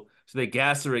they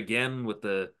gas her again with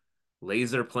the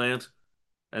laser plant,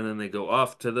 and then they go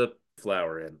off to the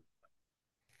flower inn.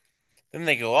 Then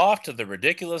they go off to the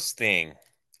ridiculous thing.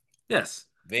 Yes.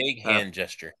 Vague Uh, hand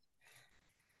gesture.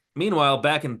 Meanwhile,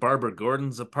 back in Barbara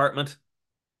Gordon's apartment,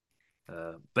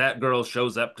 Batgirl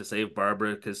shows up to save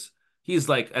Barbara because he's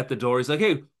like at the door. He's like,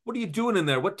 "Hey, what are you doing in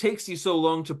there? What takes you so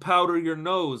long to powder your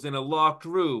nose in a locked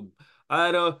room?"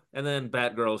 I don't. And then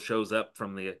Batgirl shows up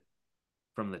from the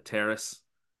terrace,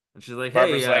 and she's like, "Hey,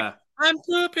 Barbara's like, "I'm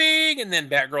pooping," and then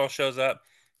Batgirl shows up.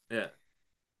 yeah."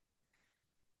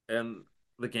 And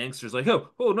the gangster's like,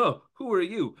 "Oh no, who are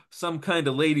you? Some kind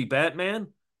of lady Batman?"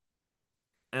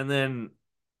 And then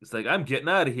it's like, "I'm getting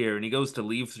out of here." And he goes to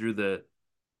leave through the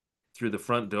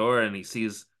front door, and he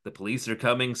sees the police are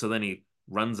coming. So then he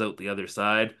runs out the other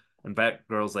side, and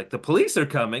Batgirl's like, "The police are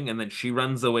coming," and then she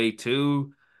runs away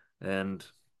too. And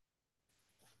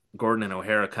Gordon and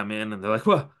O'Hara come in, and they're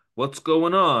like, What's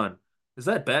going on? Is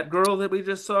that Batgirl that we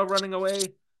just saw running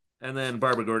away?" And then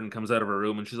Barbara Gordon comes out of her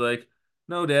room, and she's like,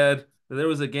 "No, Dad, there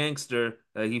was a gangster.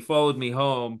 He followed me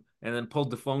home and then pulled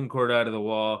the phone cord out of the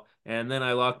wall, and then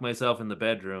I locked myself in the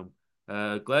bedroom.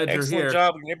 Glad you're Excellent here."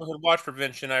 job with neighborhood watch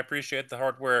prevention. I appreciate the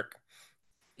hard work.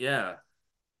 Yeah.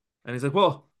 And he's like,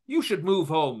 "Well, you should move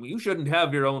home. You shouldn't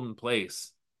have your own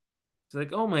place." It's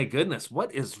like, "Oh my goodness,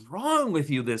 what is wrong with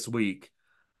you this week?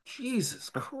 Jesus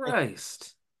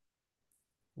Christ.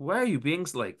 Why are you being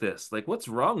like this? Like, what's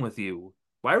wrong with you?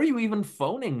 Why are you even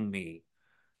phoning me?"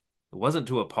 It wasn't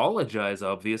to apologize,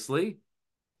 obviously.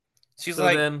 She's So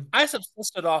like, then, "I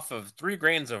subsisted off of 3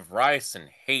 grains of rice and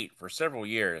hate for several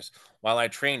years while I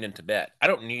trained in Tibet. I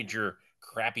don't need your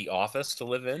crappy office to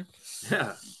live in."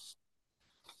 yeah,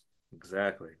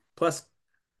 exactly. Plus,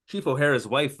 Chief O'Hara's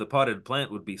wife, the potted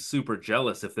plant, would be super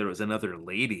jealous if there was another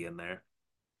lady in there.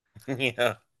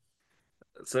 Yeah.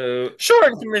 So, Sure,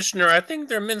 Commissioner, I think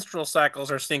their menstrual cycles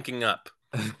are syncing up.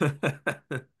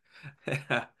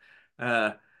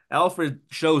 uh, Alfred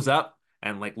shows up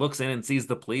and like looks in and sees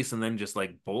the police and then just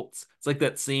like bolts. It's like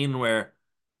that scene where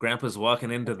Grandpa's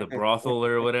walking into the brothel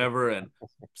or whatever and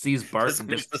sees Bart Just and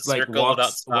makes the just like circle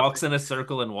without walks stopping. in a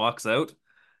circle and walks out.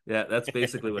 Yeah, that's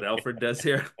basically what Alfred does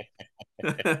here.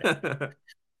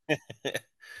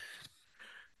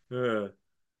 Uh,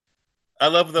 I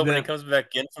love though when he then comes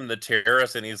back in from the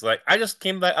terrace and he's like, I just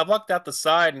came back, I walked out the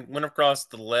side and went across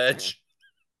the ledge.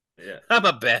 yeah, I'm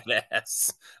a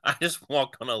badass. I just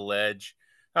walked on a ledge.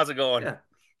 How's it going? yeah,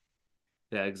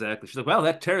 yeah, exactly. She's like, "Wow,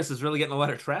 that terrace is really getting a lot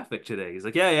of traffic today." He's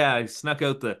like, "Yeah, yeah, I snuck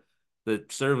out the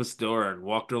service door and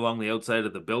walked along the outside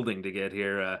of the building to get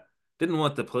here. Didn't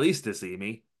want the police to see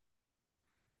me."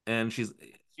 And She's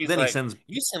then he like, sends,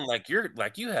 you seem like you're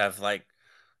like you have like,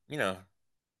 you know,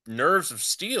 nerves of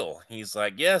steel. He's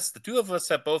like, yes, the two of us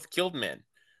have both killed men.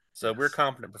 So we're yes,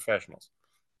 competent professionals.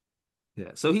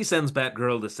 yeah. So he sends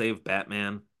Batgirl to save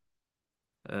Batman.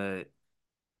 Uh,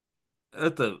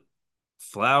 at the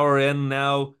flower inn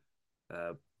now,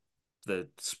 uh, the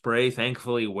spray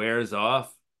thankfully wears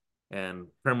off, and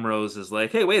Primrose is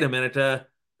like, "Hey, wait a minute,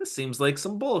 this seems like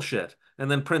some bullshit." And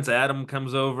then Prince Adam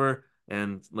comes over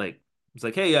and like he's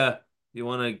like, "Hey, you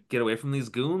want to get away from these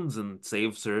goons?" and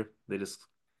saves her. They just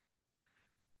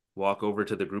walk over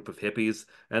to the group of hippies,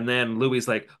 and then Louie's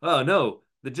like, "Oh no,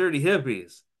 the dirty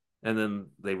hippies!" And then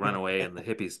they run away, and the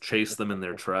hippies chase them in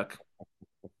their truck.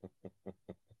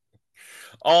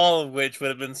 All of which would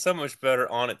have been so much better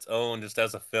on its own just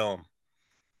as a film.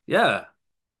 Yeah,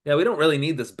 yeah, we don't really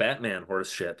need this Batman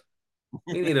horse shit.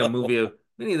 We need a movie.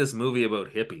 We need this movie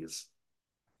about hippies.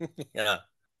 Yeah.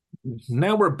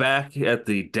 Now we're back at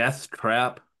the death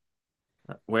trap,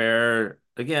 where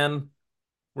again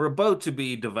we're about to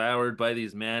be devoured by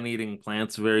these man-eating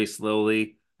plants very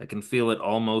slowly. I can feel it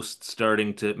almost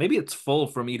starting to. Maybe it's full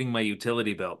from eating my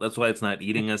utility belt. That's why it's not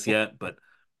eating us yet. But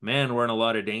man, we're in a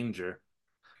lot of danger.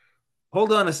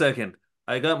 Hold on a second.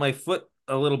 I got my foot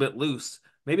a little bit loose.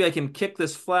 Maybe I can kick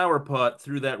this flower pot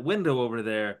through that window over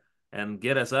there and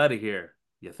get us out of here.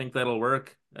 You think that'll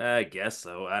work? I guess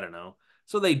so. I don't know.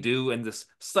 So they do, and this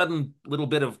sudden little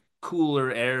bit of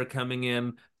cooler air coming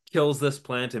in kills this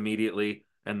plant immediately,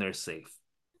 and they're safe.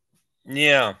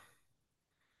 Yeah.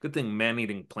 Good thing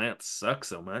man-eating plants suck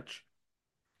so much.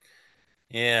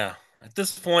 Yeah. At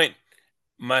this point,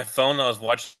 my phone I was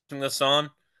watching this on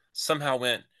somehow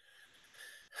went,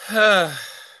 That,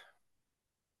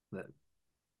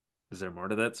 is there more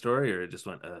to that story, or it just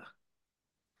went,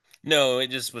 no, it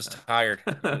just was tired.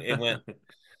 It uh. went,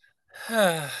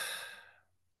 all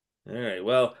All right.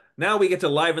 Well, now we get to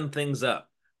liven things up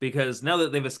because now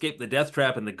that they've escaped the death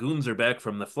trap and the goons are back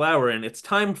from the flower inn, it's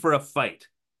time for a fight.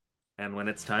 And when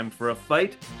it's time for a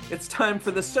fight, it's time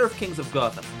for the Surf Kings of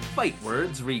Gotham Fight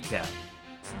Words Recap.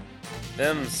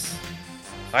 them's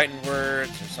fighting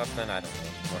words or something. I don't know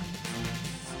anymore.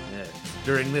 Yeah.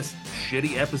 During this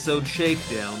shitty episode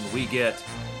shakedown, we get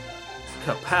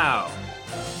kapow,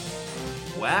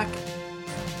 whack,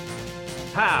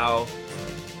 pow,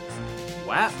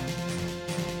 whap,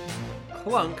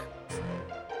 clunk,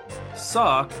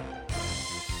 sock,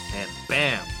 and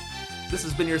bam. This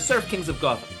has been your Surf Kings of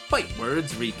Gotham Fight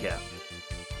Words Recap.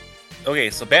 Okay,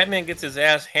 so Batman gets his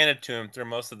ass handed to him through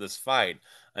most of this fight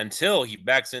until he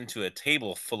backs into a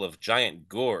table full of giant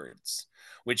gourds,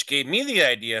 which gave me the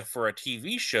idea for a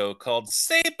TV show called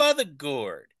Saved by the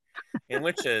Gourd, in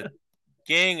which a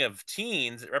gang of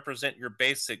teens that represent your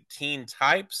basic teen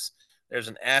types. There's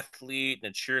an athlete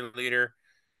and a cheerleader,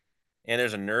 and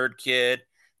there's a nerd kid.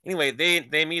 Anyway,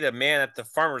 they meet a man at the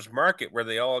farmer's market where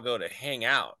they all go to hang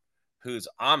out, who's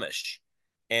Amish,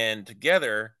 and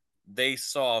together they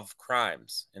solve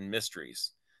crimes and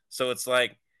mysteries. So it's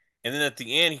like, and then at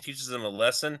the end he teaches them a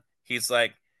lesson. He's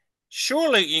like,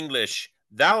 "Surely, English,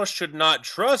 thou should not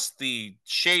trust the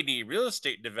shady real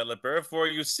estate developer, for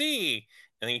you see."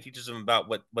 And then he teaches them about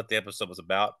what the episode was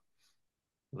about.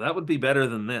 That would be better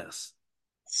than this.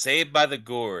 Saved by the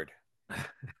Gourd.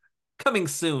 Coming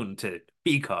soon to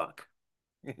Peacock.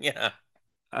 Yeah.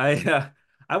 I uh,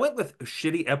 I went with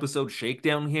shitty episode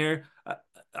shakedown here.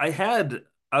 I had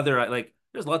other like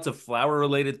there's lots of flower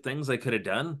related things I could have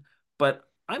done, but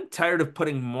I'm tired of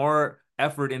putting more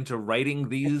effort into writing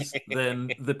these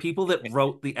than the people that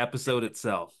wrote the episode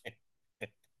itself.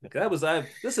 Like that was I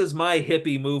this is my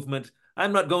hippie movement.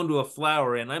 I'm not going to a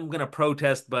flower inn. I'm gonna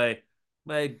protest by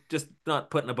just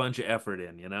not putting a bunch of effort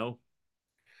in, you know?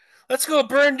 Let's go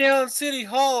burn down City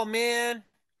Hall, man.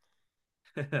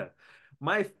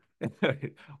 My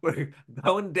we're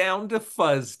going down to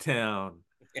Fuzztown.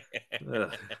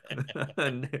 Ugh.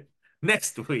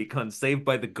 Next week on Saved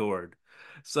by the Gourd.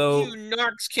 So You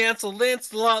narcs canceled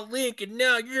Lancelot Link, and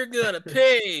now you're gonna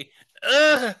pay.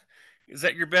 Ugh. Is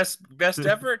that your best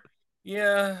effort?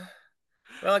 Yeah.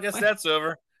 Well, I guess my that's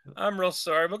over. I'm real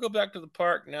sorry. We'll go back to the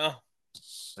park now.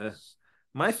 uh,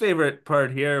 my favorite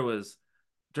part here was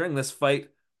during this fight,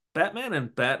 Batman and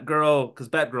Batgirl, because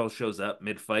Batgirl shows up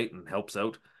mid-fight and helps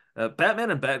out. Batman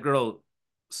and Batgirl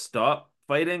stop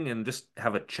fighting and just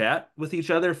have a chat with each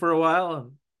other for a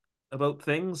while about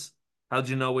things. How'd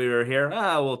you know we were here?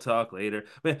 Ah, we'll talk later.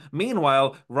 But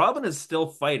meanwhile, Robin is still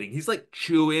fighting. He's like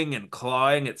chewing and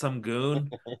clawing at some goon,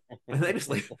 and they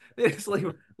just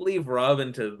leave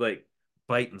Robin to like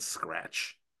bite and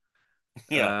scratch.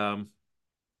 Yeah. Um,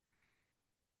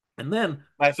 and then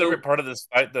My favorite so part of this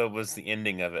fight, though, was the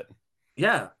ending of it.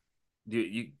 yeah,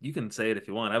 you can say it if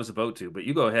you want. I was about to, but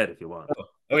you go ahead if you want.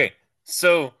 Okay.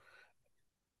 So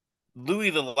Louis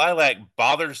the Lilac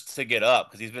bothers to get up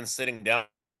because he's been sitting down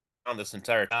this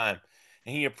entire time.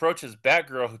 And he approaches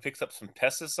Batgirl, who picks up some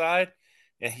pesticide,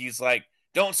 and he's like,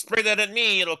 "Don't spray that at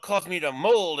me; it'll cause me to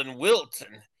mold and wilt,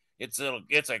 and it's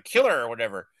a killer or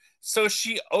whatever." So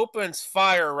she opens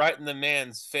fire right in the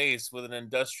man's face with an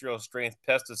industrial strength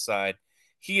pesticide.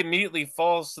 He immediately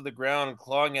falls to the ground,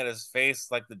 clawing at his face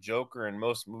like the Joker in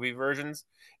most movie versions,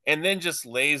 and then just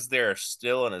lays there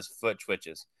still, and his foot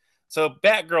twitches. So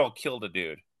Batgirl killed a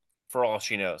dude, for all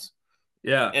she knows,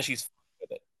 Yeah. and she's fine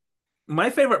with it.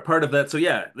 My favorite part of that, so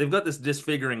yeah, they've got this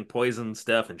disfiguring poison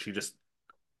stuff, and she just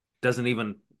doesn't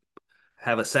even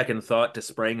have a second thought to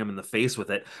spraying him in the face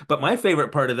with it. But my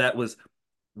favorite part of that was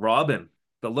Robin.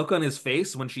 The look on his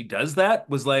face when she does that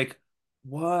was like,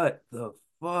 what the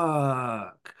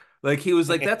fuck? Like he was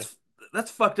like,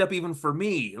 that's fucked up even for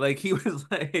me. Like he was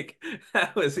like,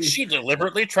 that was he. She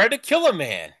deliberately tried to kill a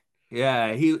man.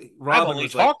 Yeah, he I've Robin only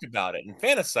was like, talked about it and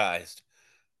fantasized.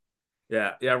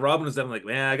 yeah. Robin was definitely like,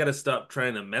 man, I gotta stop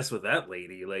trying to mess with that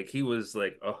lady. Like he was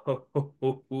like,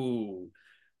 oh,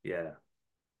 yeah.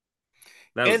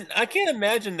 That was And I can't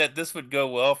imagine that this would go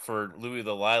well for Louis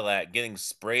the Lilac getting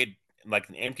sprayed like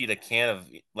an emptied a can of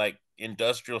like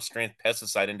industrial strength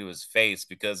pesticide into his face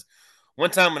because one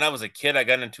time when I was a kid I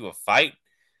got into a fight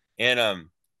and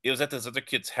it was at this other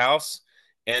kid's house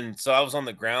and so I was on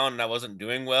the ground and I wasn't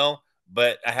doing well,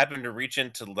 but I happened to reach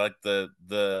into like the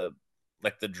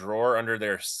drawer under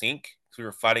their sink because we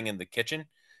were fighting in the kitchen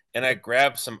and I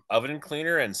grabbed some oven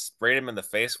cleaner and sprayed him in the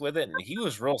face with it and he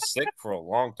was real sick for a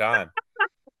long time.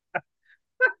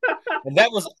 And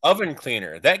that was oven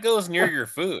cleaner. That goes near your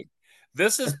food.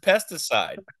 This is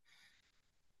pesticide.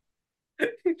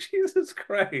 Jesus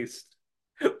Christ.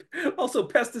 Also,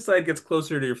 pesticide gets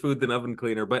closer to your food than oven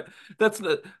cleaner, but that's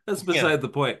Yeah. beside the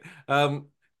point.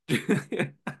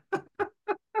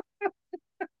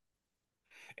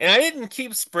 And I didn't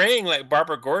keep spraying like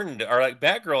Barbara Gordon or like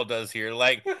Batgirl does here.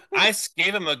 Like I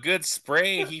gave him a good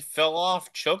spray. He fell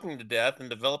off, choking to death and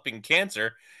developing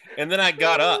cancer. And then I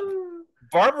got up.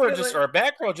 Barbara Yeah, just like, or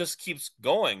Batgirl just keeps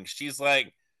going. She's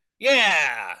like,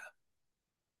 "Yeah,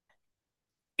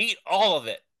 eat all of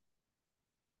it."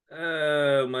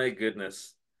 oh my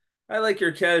goodness. I like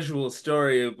your casual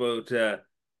story about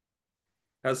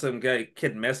how some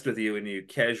kid messed with you and you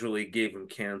casually gave him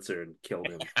cancer and killed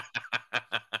him.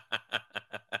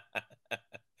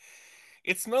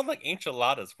 It smelled like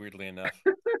enchiladas, weirdly enough.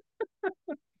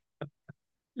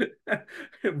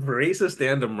 Racist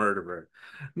and a murderer.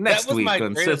 That Next was my week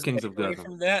on Sith greatest Kings of takeaway Gotham.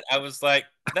 from that. I was like,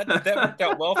 that worked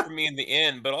out well for me in the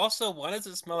end. But also, why does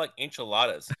it smell like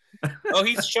enchiladas? Oh,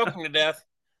 he's choking to death.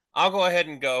 I'll go ahead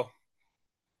and go.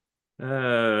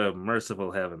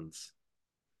 Merciful heavens.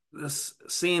 This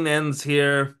scene ends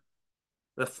here.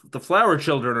 The flower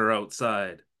children are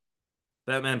outside.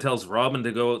 Batman tells Robin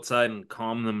to go outside and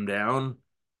calm them down.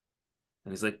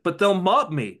 And he's like, but they'll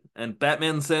mob me. And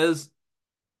Batman says,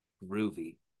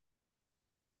 groovy.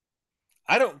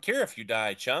 I don't care if you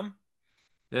die, chum.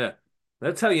 Yeah,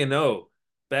 that's how you know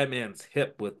Batman's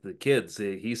hip with the kids.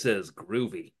 He says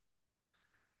groovy.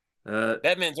 Uh,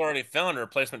 Batman's already found a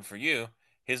replacement for you.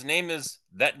 His name is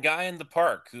that guy in the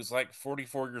park who's like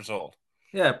 44 years old.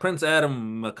 yeah, Prince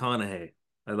Adam McConaughey.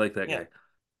 I like that Yeah. guy.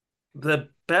 The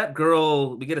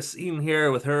Batgirl, we get a scene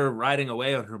here with her riding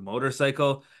away on her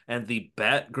motorcycle, and the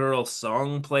Batgirl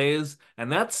song plays,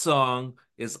 and that song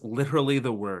is literally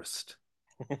the worst.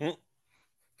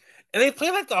 And they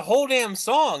play like the whole damn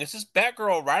song. It's just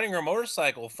Batgirl riding her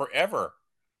motorcycle forever.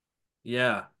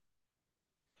 Yeah.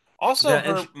 Also, Yeah,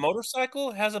 and her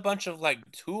motorcycle has a bunch of like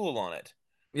tulle on it,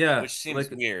 yeah, which seems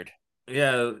like weird.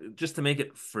 yeah, just to make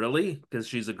it frilly because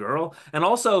she's a girl. And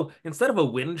also, instead of a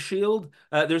windshield,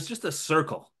 there's just a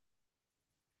circle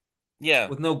Yeah.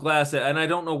 with no glass. And I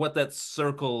don't know what that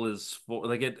circle is for.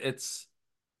 Like it's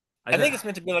I I got think it's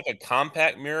meant to be like a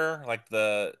compact mirror, like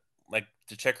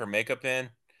to check her makeup in,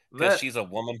 because that she's a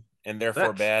woman and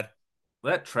therefore that bad.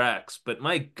 that tracks, but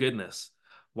my goodness,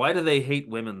 why do they hate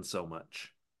women so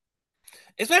much?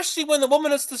 Especially when the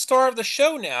woman is the star of the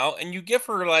show now, and you give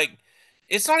her like,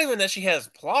 it's not even that she has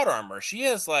plot armor. She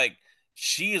has like,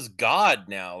 she is God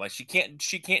now. Like she can't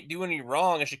do any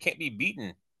wrong, and she can't be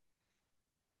beaten.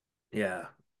 Yeah.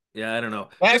 Yeah, I don't know.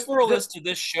 Batgirl is to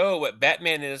this show what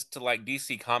Batman is to like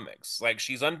DC Comics. Like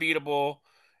she's unbeatable.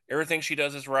 Everything she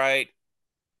does is right.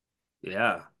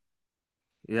 Yeah.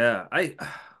 Yeah.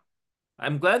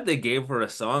 I'm glad they gave her a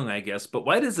song, I guess, but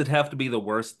why does it have to be the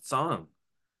worst song?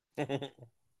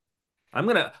 I'm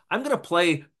gonna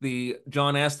play the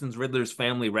John Aston's Riddler's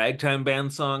Family Ragtime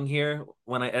Band song here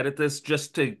when I edit this,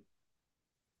 just to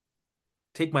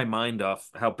take my mind off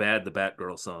how bad the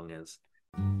Batgirl song is.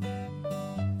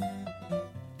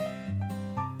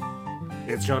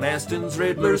 It's John Aston's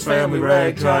Riddler's Family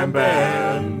Ragtime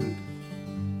Band.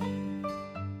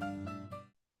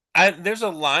 There's a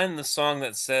line in the song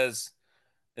that says,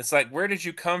 "It's like, where did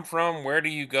you come from? Where do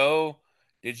you go?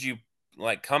 Did you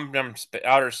like come from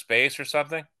outer space or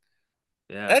something?"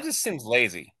 That Yeah. just seems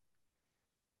lazy.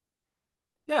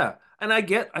 Yeah, and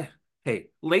hey,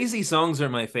 lazy songs are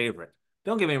my favorite.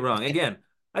 Don't get me wrong. Again,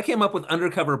 I came up with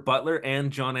Undercover Butler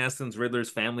and John Aston's Riddler's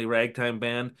Family Ragtime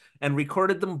Band and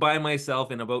recorded them by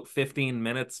myself in about 15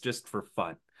 minutes just for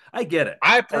fun. I get it.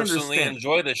 I I personally understand.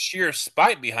 enjoy the sheer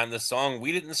spite behind the song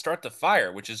 "We Didn't Start the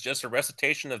Fire," which is just a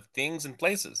recitation of things and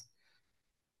places.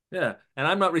 Yeah, and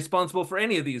I'm not responsible for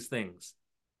any of these things.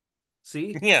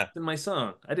 See? Yeah, It's in my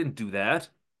song. I didn't do that.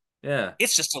 Yeah,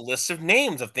 it's just a list of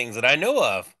names of things that I know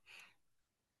of.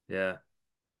 yeah.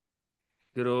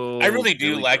 Good I really old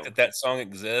do Billy like Joe. that song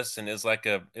exists and is like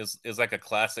a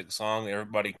classic song that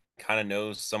everybody kind of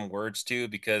knows some words to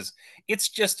because it's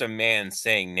just a man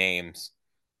saying names.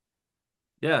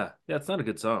 Yeah, yeah, it's not a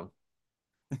good song.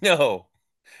 No,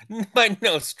 by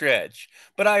no stretch.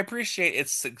 But I appreciate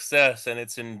its success and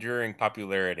its enduring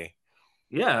popularity.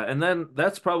 Yeah, and then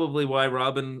that's probably why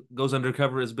Robin goes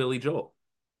undercover as Billy Joel.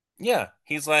 Yeah,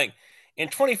 he's like, in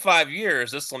 25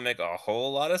 years, this will make a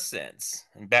whole lot of sense.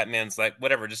 And Batman's like,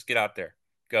 whatever, just get out there.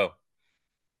 Go.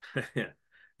 Yeah,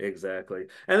 exactly.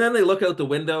 And then they look out the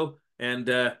window and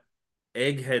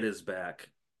Egghead is back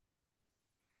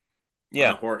on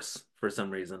a Yeah. horse for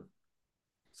some reason.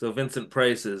 So Vincent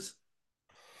Price is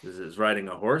riding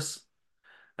a horse.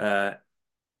 Uh,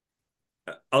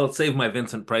 I'll save my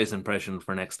Vincent Price impression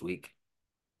for next week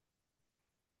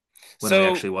when we So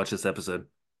actually watch this episode.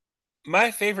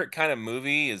 my favorite kind of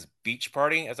movie is Beach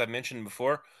Party, as I mentioned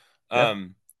before. Yeah.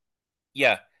 Um,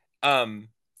 yeah. Um,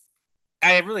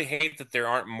 I really hate that there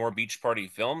aren't more Beach Party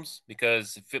films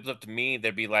because if it was up to me,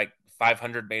 there'd be like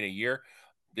 500 made a year.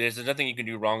 There's nothing you can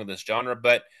do wrong in this genre.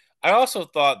 But I also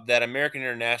thought that American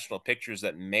International Pictures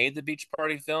that made the Beach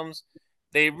Party films,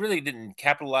 they really didn't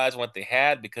capitalize on what they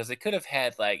had because they could have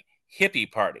had like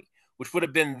Hippie Party, which would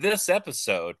have been this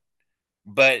episode,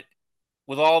 but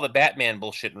with all the Batman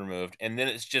bullshit removed, and then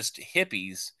it's just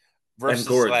hippies And versus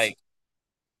gourds. like,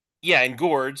 yeah, and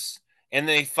gourds, and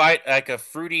they fight like a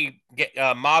fruity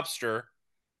mobster,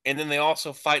 and then they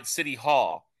also fight City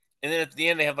Hall, and then at the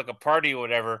end they have like a party or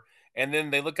whatever, and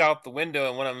then they look out the window,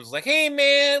 and one of them's like, "Hey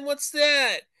man, what's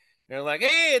that?" And they're like,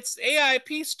 "Hey, it's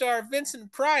AIP star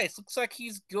Vincent Price. Looks like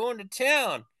he's going to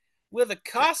town with a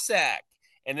Cossack."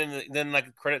 And then like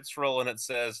the credits roll, and it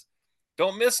says,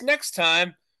 "Don't miss next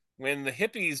time when the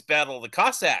hippies battle the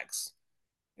Cossacks."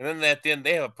 And then at the end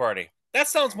they have a party. That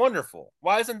sounds wonderful.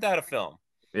 Why isn't that a film?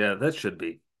 Yeah, that should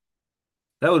be.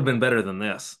 That would have been better than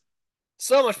this.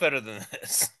 So much better than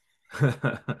this.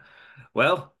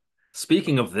 Well,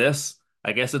 speaking of this,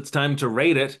 I guess it's time to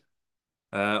rate it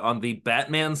on the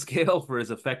Batman scale for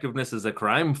his effectiveness as a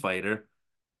crime fighter.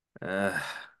 Uh,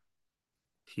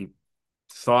 he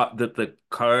thought that the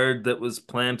card that was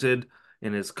planted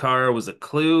in his car was a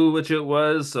clue, which it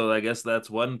was, so I guess that's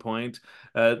 1 point.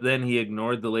 Then he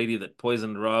ignored the lady that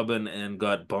poisoned Robin and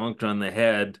got bonked on the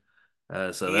head,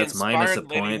 so He that's minus a inspired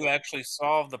the lady point. who actually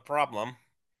solved the problem.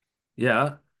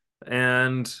 Yeah,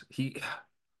 and he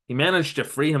managed to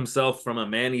free himself from a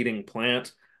man-eating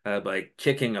plant by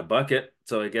kicking a bucket,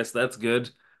 so I guess that's good.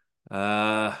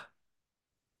 Uh,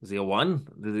 is he a one?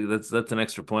 That's an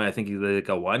extra point. I think he's like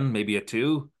a one, maybe a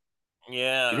two.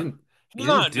 He Yeah. didn't he He's didn't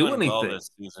not do doing well anything.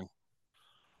 this season.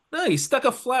 No, he stuck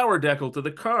a flower decal to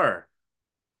the car.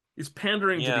 He's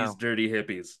pandering to these Yeah. dirty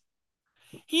hippies.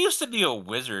 He used to be a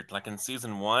wizard, like in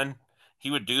season one. He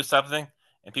would do something,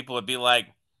 and people would be like,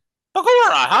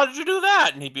 Bagora, how did you do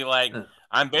that? And he'd be like, Uh,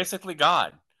 I'm basically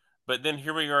God. But then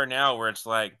here we are now where it's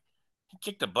like, He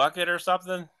kicked a bucket or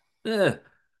something. Yeah.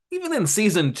 Even in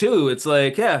season two, it's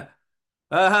like, yeah,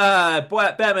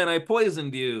 Batman, I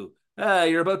poisoned you.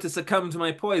 You're about to succumb to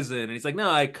my poison. And he's like, no,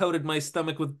 I coated my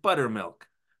stomach with buttermilk.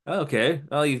 Okay,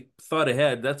 well, you thought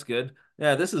ahead. That's good.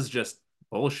 Yeah, this is just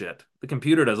bullshit. The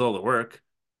computer does all the work.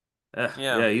 Yeah,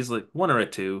 Yeah, he's like one or a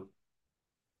two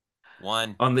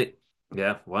one. on the.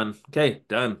 Yeah, one. Okay,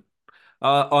 done.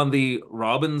 On the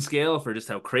Robin scale for just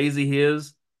how crazy he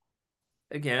is.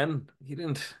 Again, he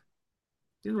didn't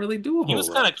really do a He whole was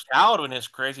kind lot. of cowed in his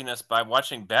craziness by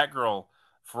watching Batgirl,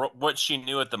 for what she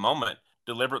knew at the moment,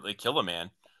 deliberately kill a man.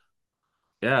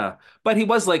 Yeah, but he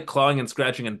was like clawing and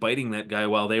scratching and biting that guy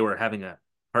while they were having a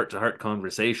heart-to-heart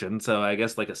conversation. So I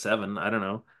guess like a seven. I don't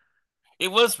know. It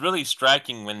was really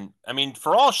striking when, I mean,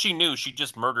 for all she knew, she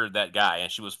just murdered that guy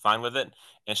and she was fine with it.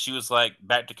 And she was like,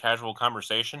 back to casual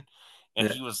conversation. And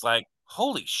Yeah, he was like,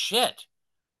 holy shit,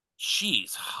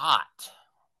 she's hot.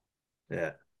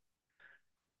 yeah,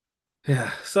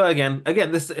 yeah. So again,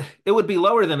 this it would be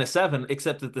lower than a seven,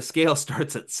 except that the scale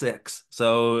starts at six.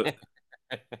 So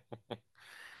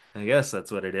I guess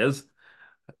that's what it is.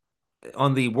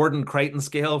 On the Warden Crichton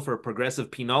scale for progressive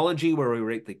penology, where we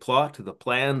rate the plot, the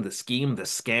plan, the scheme, the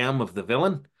scam of the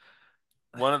villain.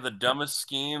 One of the dumbest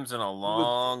schemes in a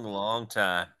long, long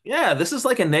time. Yeah, this is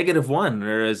like a negative one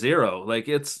or a zero. Like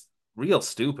it's real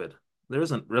stupid. There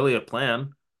isn't really a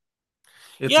plan.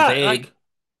 It's Yeah, like vague.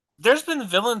 there's been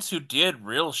villains who did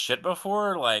real shit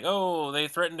before, like, oh, they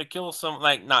threatened to kill some,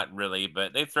 like, not really,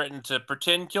 but they threatened to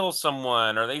pretend kill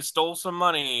someone, or they stole some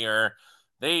money, or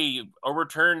they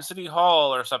overturned City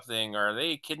Hall or something, or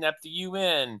they kidnapped the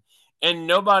UN, and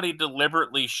nobody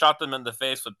deliberately shot them in the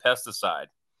face with pesticide.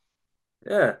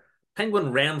 Yeah.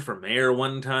 Penguin ran for mayor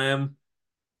one time.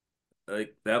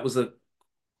 Like that was a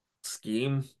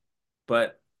scheme,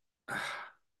 but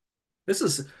this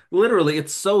is literally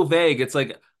it's so vague. It's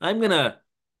like I'm gonna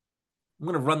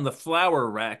run the flower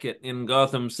racket in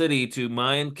Gotham City to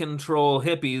mind control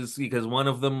hippies because one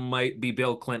of them might be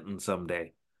Bill Clinton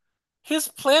someday. His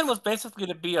plan was basically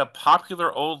to be a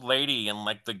popular old lady in,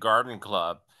 like, the garden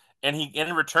club, and he,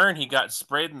 in return, he got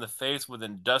sprayed in the face with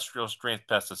industrial strength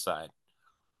pesticide.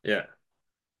 Yeah.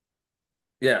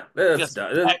 Yeah, that's Because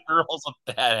done. Batgirl's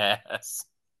a badass.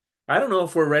 I don't know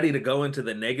if we're ready to go into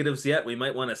the negatives yet. We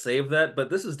might want to save that, but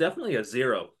this is definitely a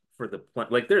zero for the plan.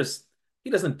 Like he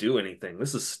doesn't do anything.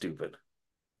 This is stupid.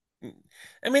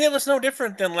 I mean, it was no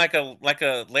different than like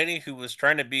a lady who was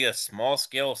trying to be a small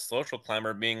scale social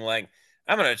climber, being like,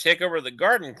 "I'm going to take over the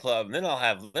garden club, and then I'll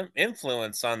have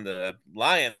influence on the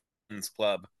Lions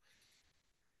Club."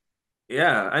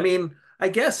 Yeah, I mean, I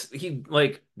guess he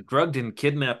like drugged and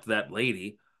kidnapped that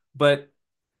lady, but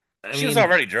I She was mean,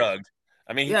 already drugged.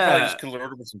 I mean, he probably just yeah, could have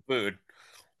ordered with some food.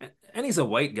 and he's a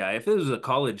white guy. If it was a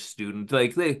college student,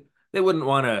 like they wouldn't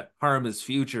want to harm his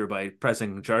future by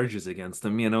pressing charges against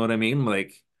him. You know what I mean?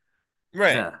 Like,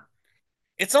 Right. yeah,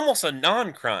 It's almost a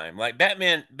non-crime. Like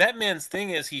Batman's thing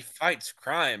is he fights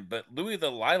crime, but Louis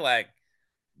the Lilac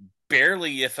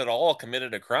barely, if at all,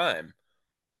 committed a crime.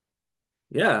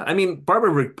 yeah. I mean, Barbara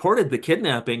reported the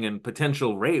kidnapping and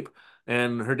potential rape,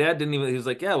 and her dad didn't even. He was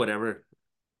like, yeah, whatever.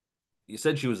 You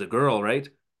said she was a girl, right?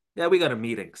 Yeah, we got a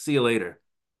meeting. See you later.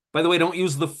 By the way, don't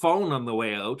use the phone on the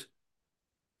way out.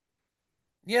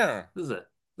 Yeah. This is a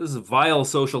this is vile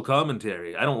social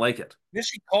commentary. I don't like it. Then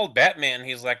she called Batman.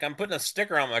 He's like, "I'm putting a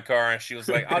sticker on my car," and she was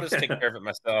like, "I'll just take care of it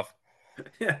myself."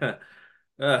 Yeah.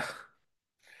 Ugh.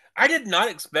 I did not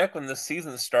expect when this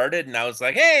season started, and I was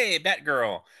like, "Hey,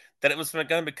 Batgirl," that it was going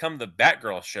to become the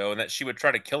Batgirl show, and that she would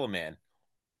try to kill a man.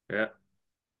 Yeah.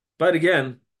 But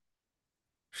again,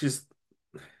 she's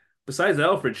besides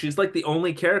Alfred, she's like the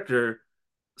only character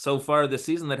so far this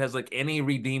season that has like any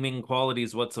redeeming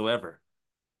qualities whatsoever.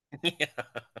 Yeah.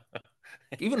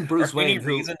 Even Or Bruce any Wayne,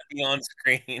 who, reason to be on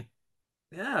screen.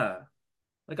 yeah,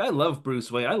 like I love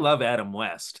Bruce Wayne. I love Adam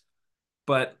West,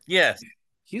 but Yes.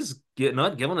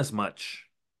 not giving us much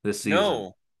this season.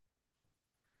 No.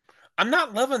 I'm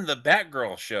not loving the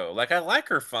Batgirl show. Like, I like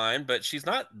her fine, but she's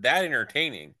not that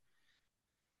entertaining.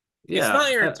 It's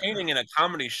not Yeah, entertaining in a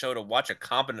comedy show to watch a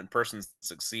competent person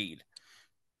succeed.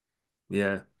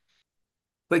 yeah.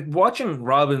 Like watching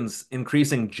Robin's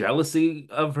increasing jealousy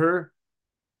of her.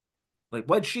 Like,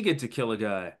 why'd she get to kill a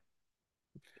guy?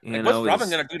 Like, You what's know, Robin is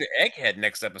gonna do to Egghead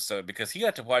next episode? Because he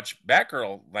got to watch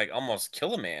Batgirl like almost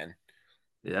kill a man,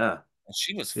 yeah, and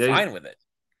she was yeah, fine with it.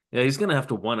 yeah. He's gonna have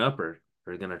to one up her.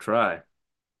 Or gonna try.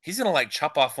 He's gonna like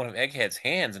chop off one of Egghead's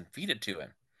hands and feed it to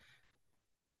him.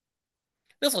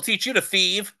 This will teach you to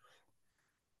thieve.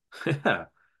 Yeah,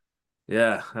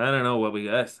 yeah. I don't know what we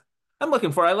got. I'm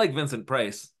looking for. I like Vincent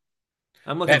Price.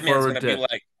 I'm looking Batman's forward gonna be to.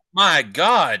 like, My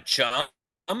God, chum,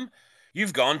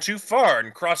 you've gone too far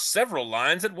and crossed several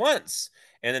lines at once.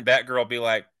 And then Batgirl will be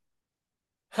like,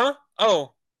 huh?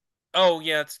 Oh,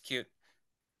 yeah, it's cute.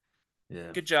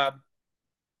 Yeah. Good job.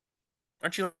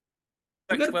 Aren't you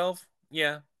We like got 12?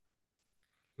 Yeah.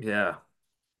 yeah.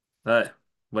 Uh,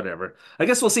 Whatever. I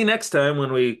guess we'll see next time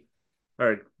when we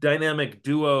our dynamic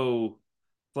duo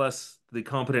plus the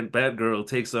competent Batgirl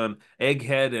takes on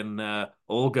Egghead and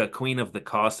Olga, Queen of the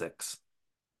Cossacks.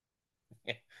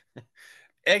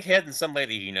 Egghead and some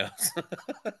lady he knows.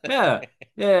 Yeah,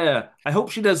 yeah. I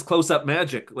hope she does close-up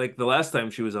magic like the last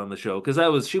time she was on the show,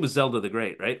 because she was Zelda the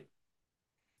Great, right?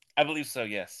 I believe so,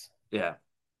 yes. Yeah.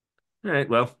 All right,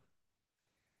 well,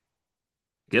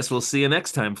 guess we'll see you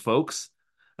next time, folks.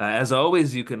 As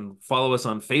always, you can follow us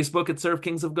on Facebook at Surf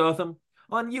Kings of Gotham,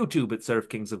 on YouTube at Surf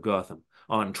Kings of Gotham,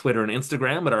 on Twitter and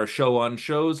Instagram at our show on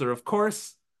shows, or of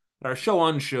course, at our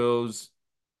showonshows.com.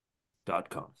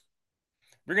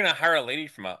 We're gonna hire a lady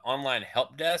from an online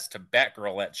help desk to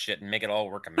Batgirl that shit and make it all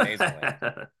work amazingly.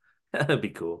 That'd be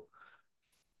cool.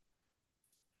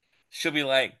 She'll be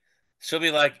like, she'll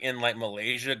be like in like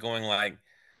Malaysia, going like,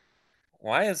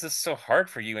 "Why is this so hard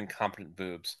for you, incompetent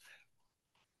boobs?"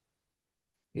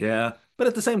 Yeah, but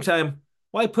at the same time,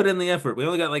 why put in the effort? We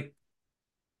only got like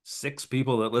 6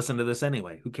 people that listen to this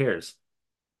anyway. Who cares?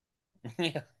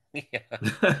 Yeah, yeah.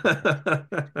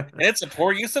 And it's a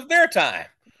poor use of their time.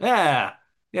 Yeah,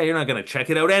 yeah, you're not gonna check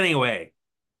it out anyway.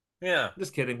 Yeah,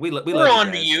 Just kidding. We we're love you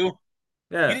on to guys. you.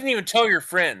 You Yeah, didn't even tell your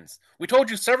friends. We told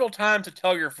you several times to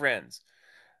tell your friends.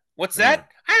 What's yeah, that?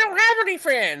 I don't have any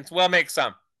friends. Well, make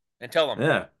some and tell them.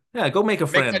 yeah, yeah. Go make a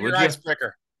Make friend, that your would you?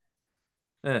 icebreaker.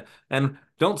 Yeah, and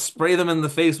don't spray them in the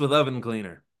face with oven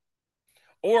cleaner.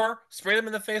 Or spray them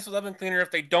in the face with oven cleaner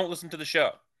if they don't listen to the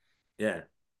show. Yeah,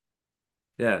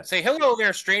 yeah, Say, hello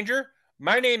there, stranger.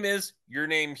 My name is your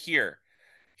name here.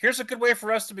 Here's a good way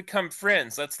for us to become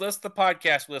friends. Let's list the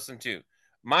podcast we listen to.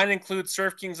 Mine includes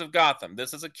Surf Kings of Gotham.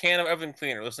 This is a can of oven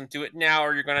cleaner. Listen to it now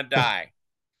or you're going to die.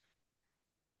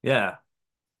 yeah,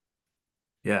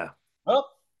 yeah. Well,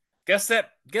 guess that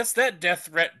death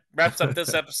threat wraps up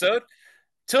this episode.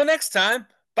 Till next time,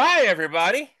 bye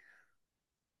everybody.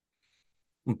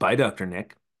 Bye, Dr.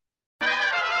 Nick.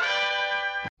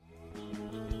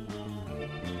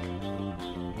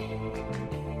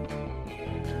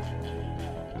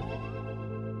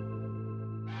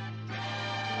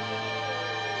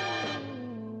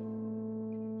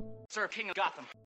 Sir, King of Gotham.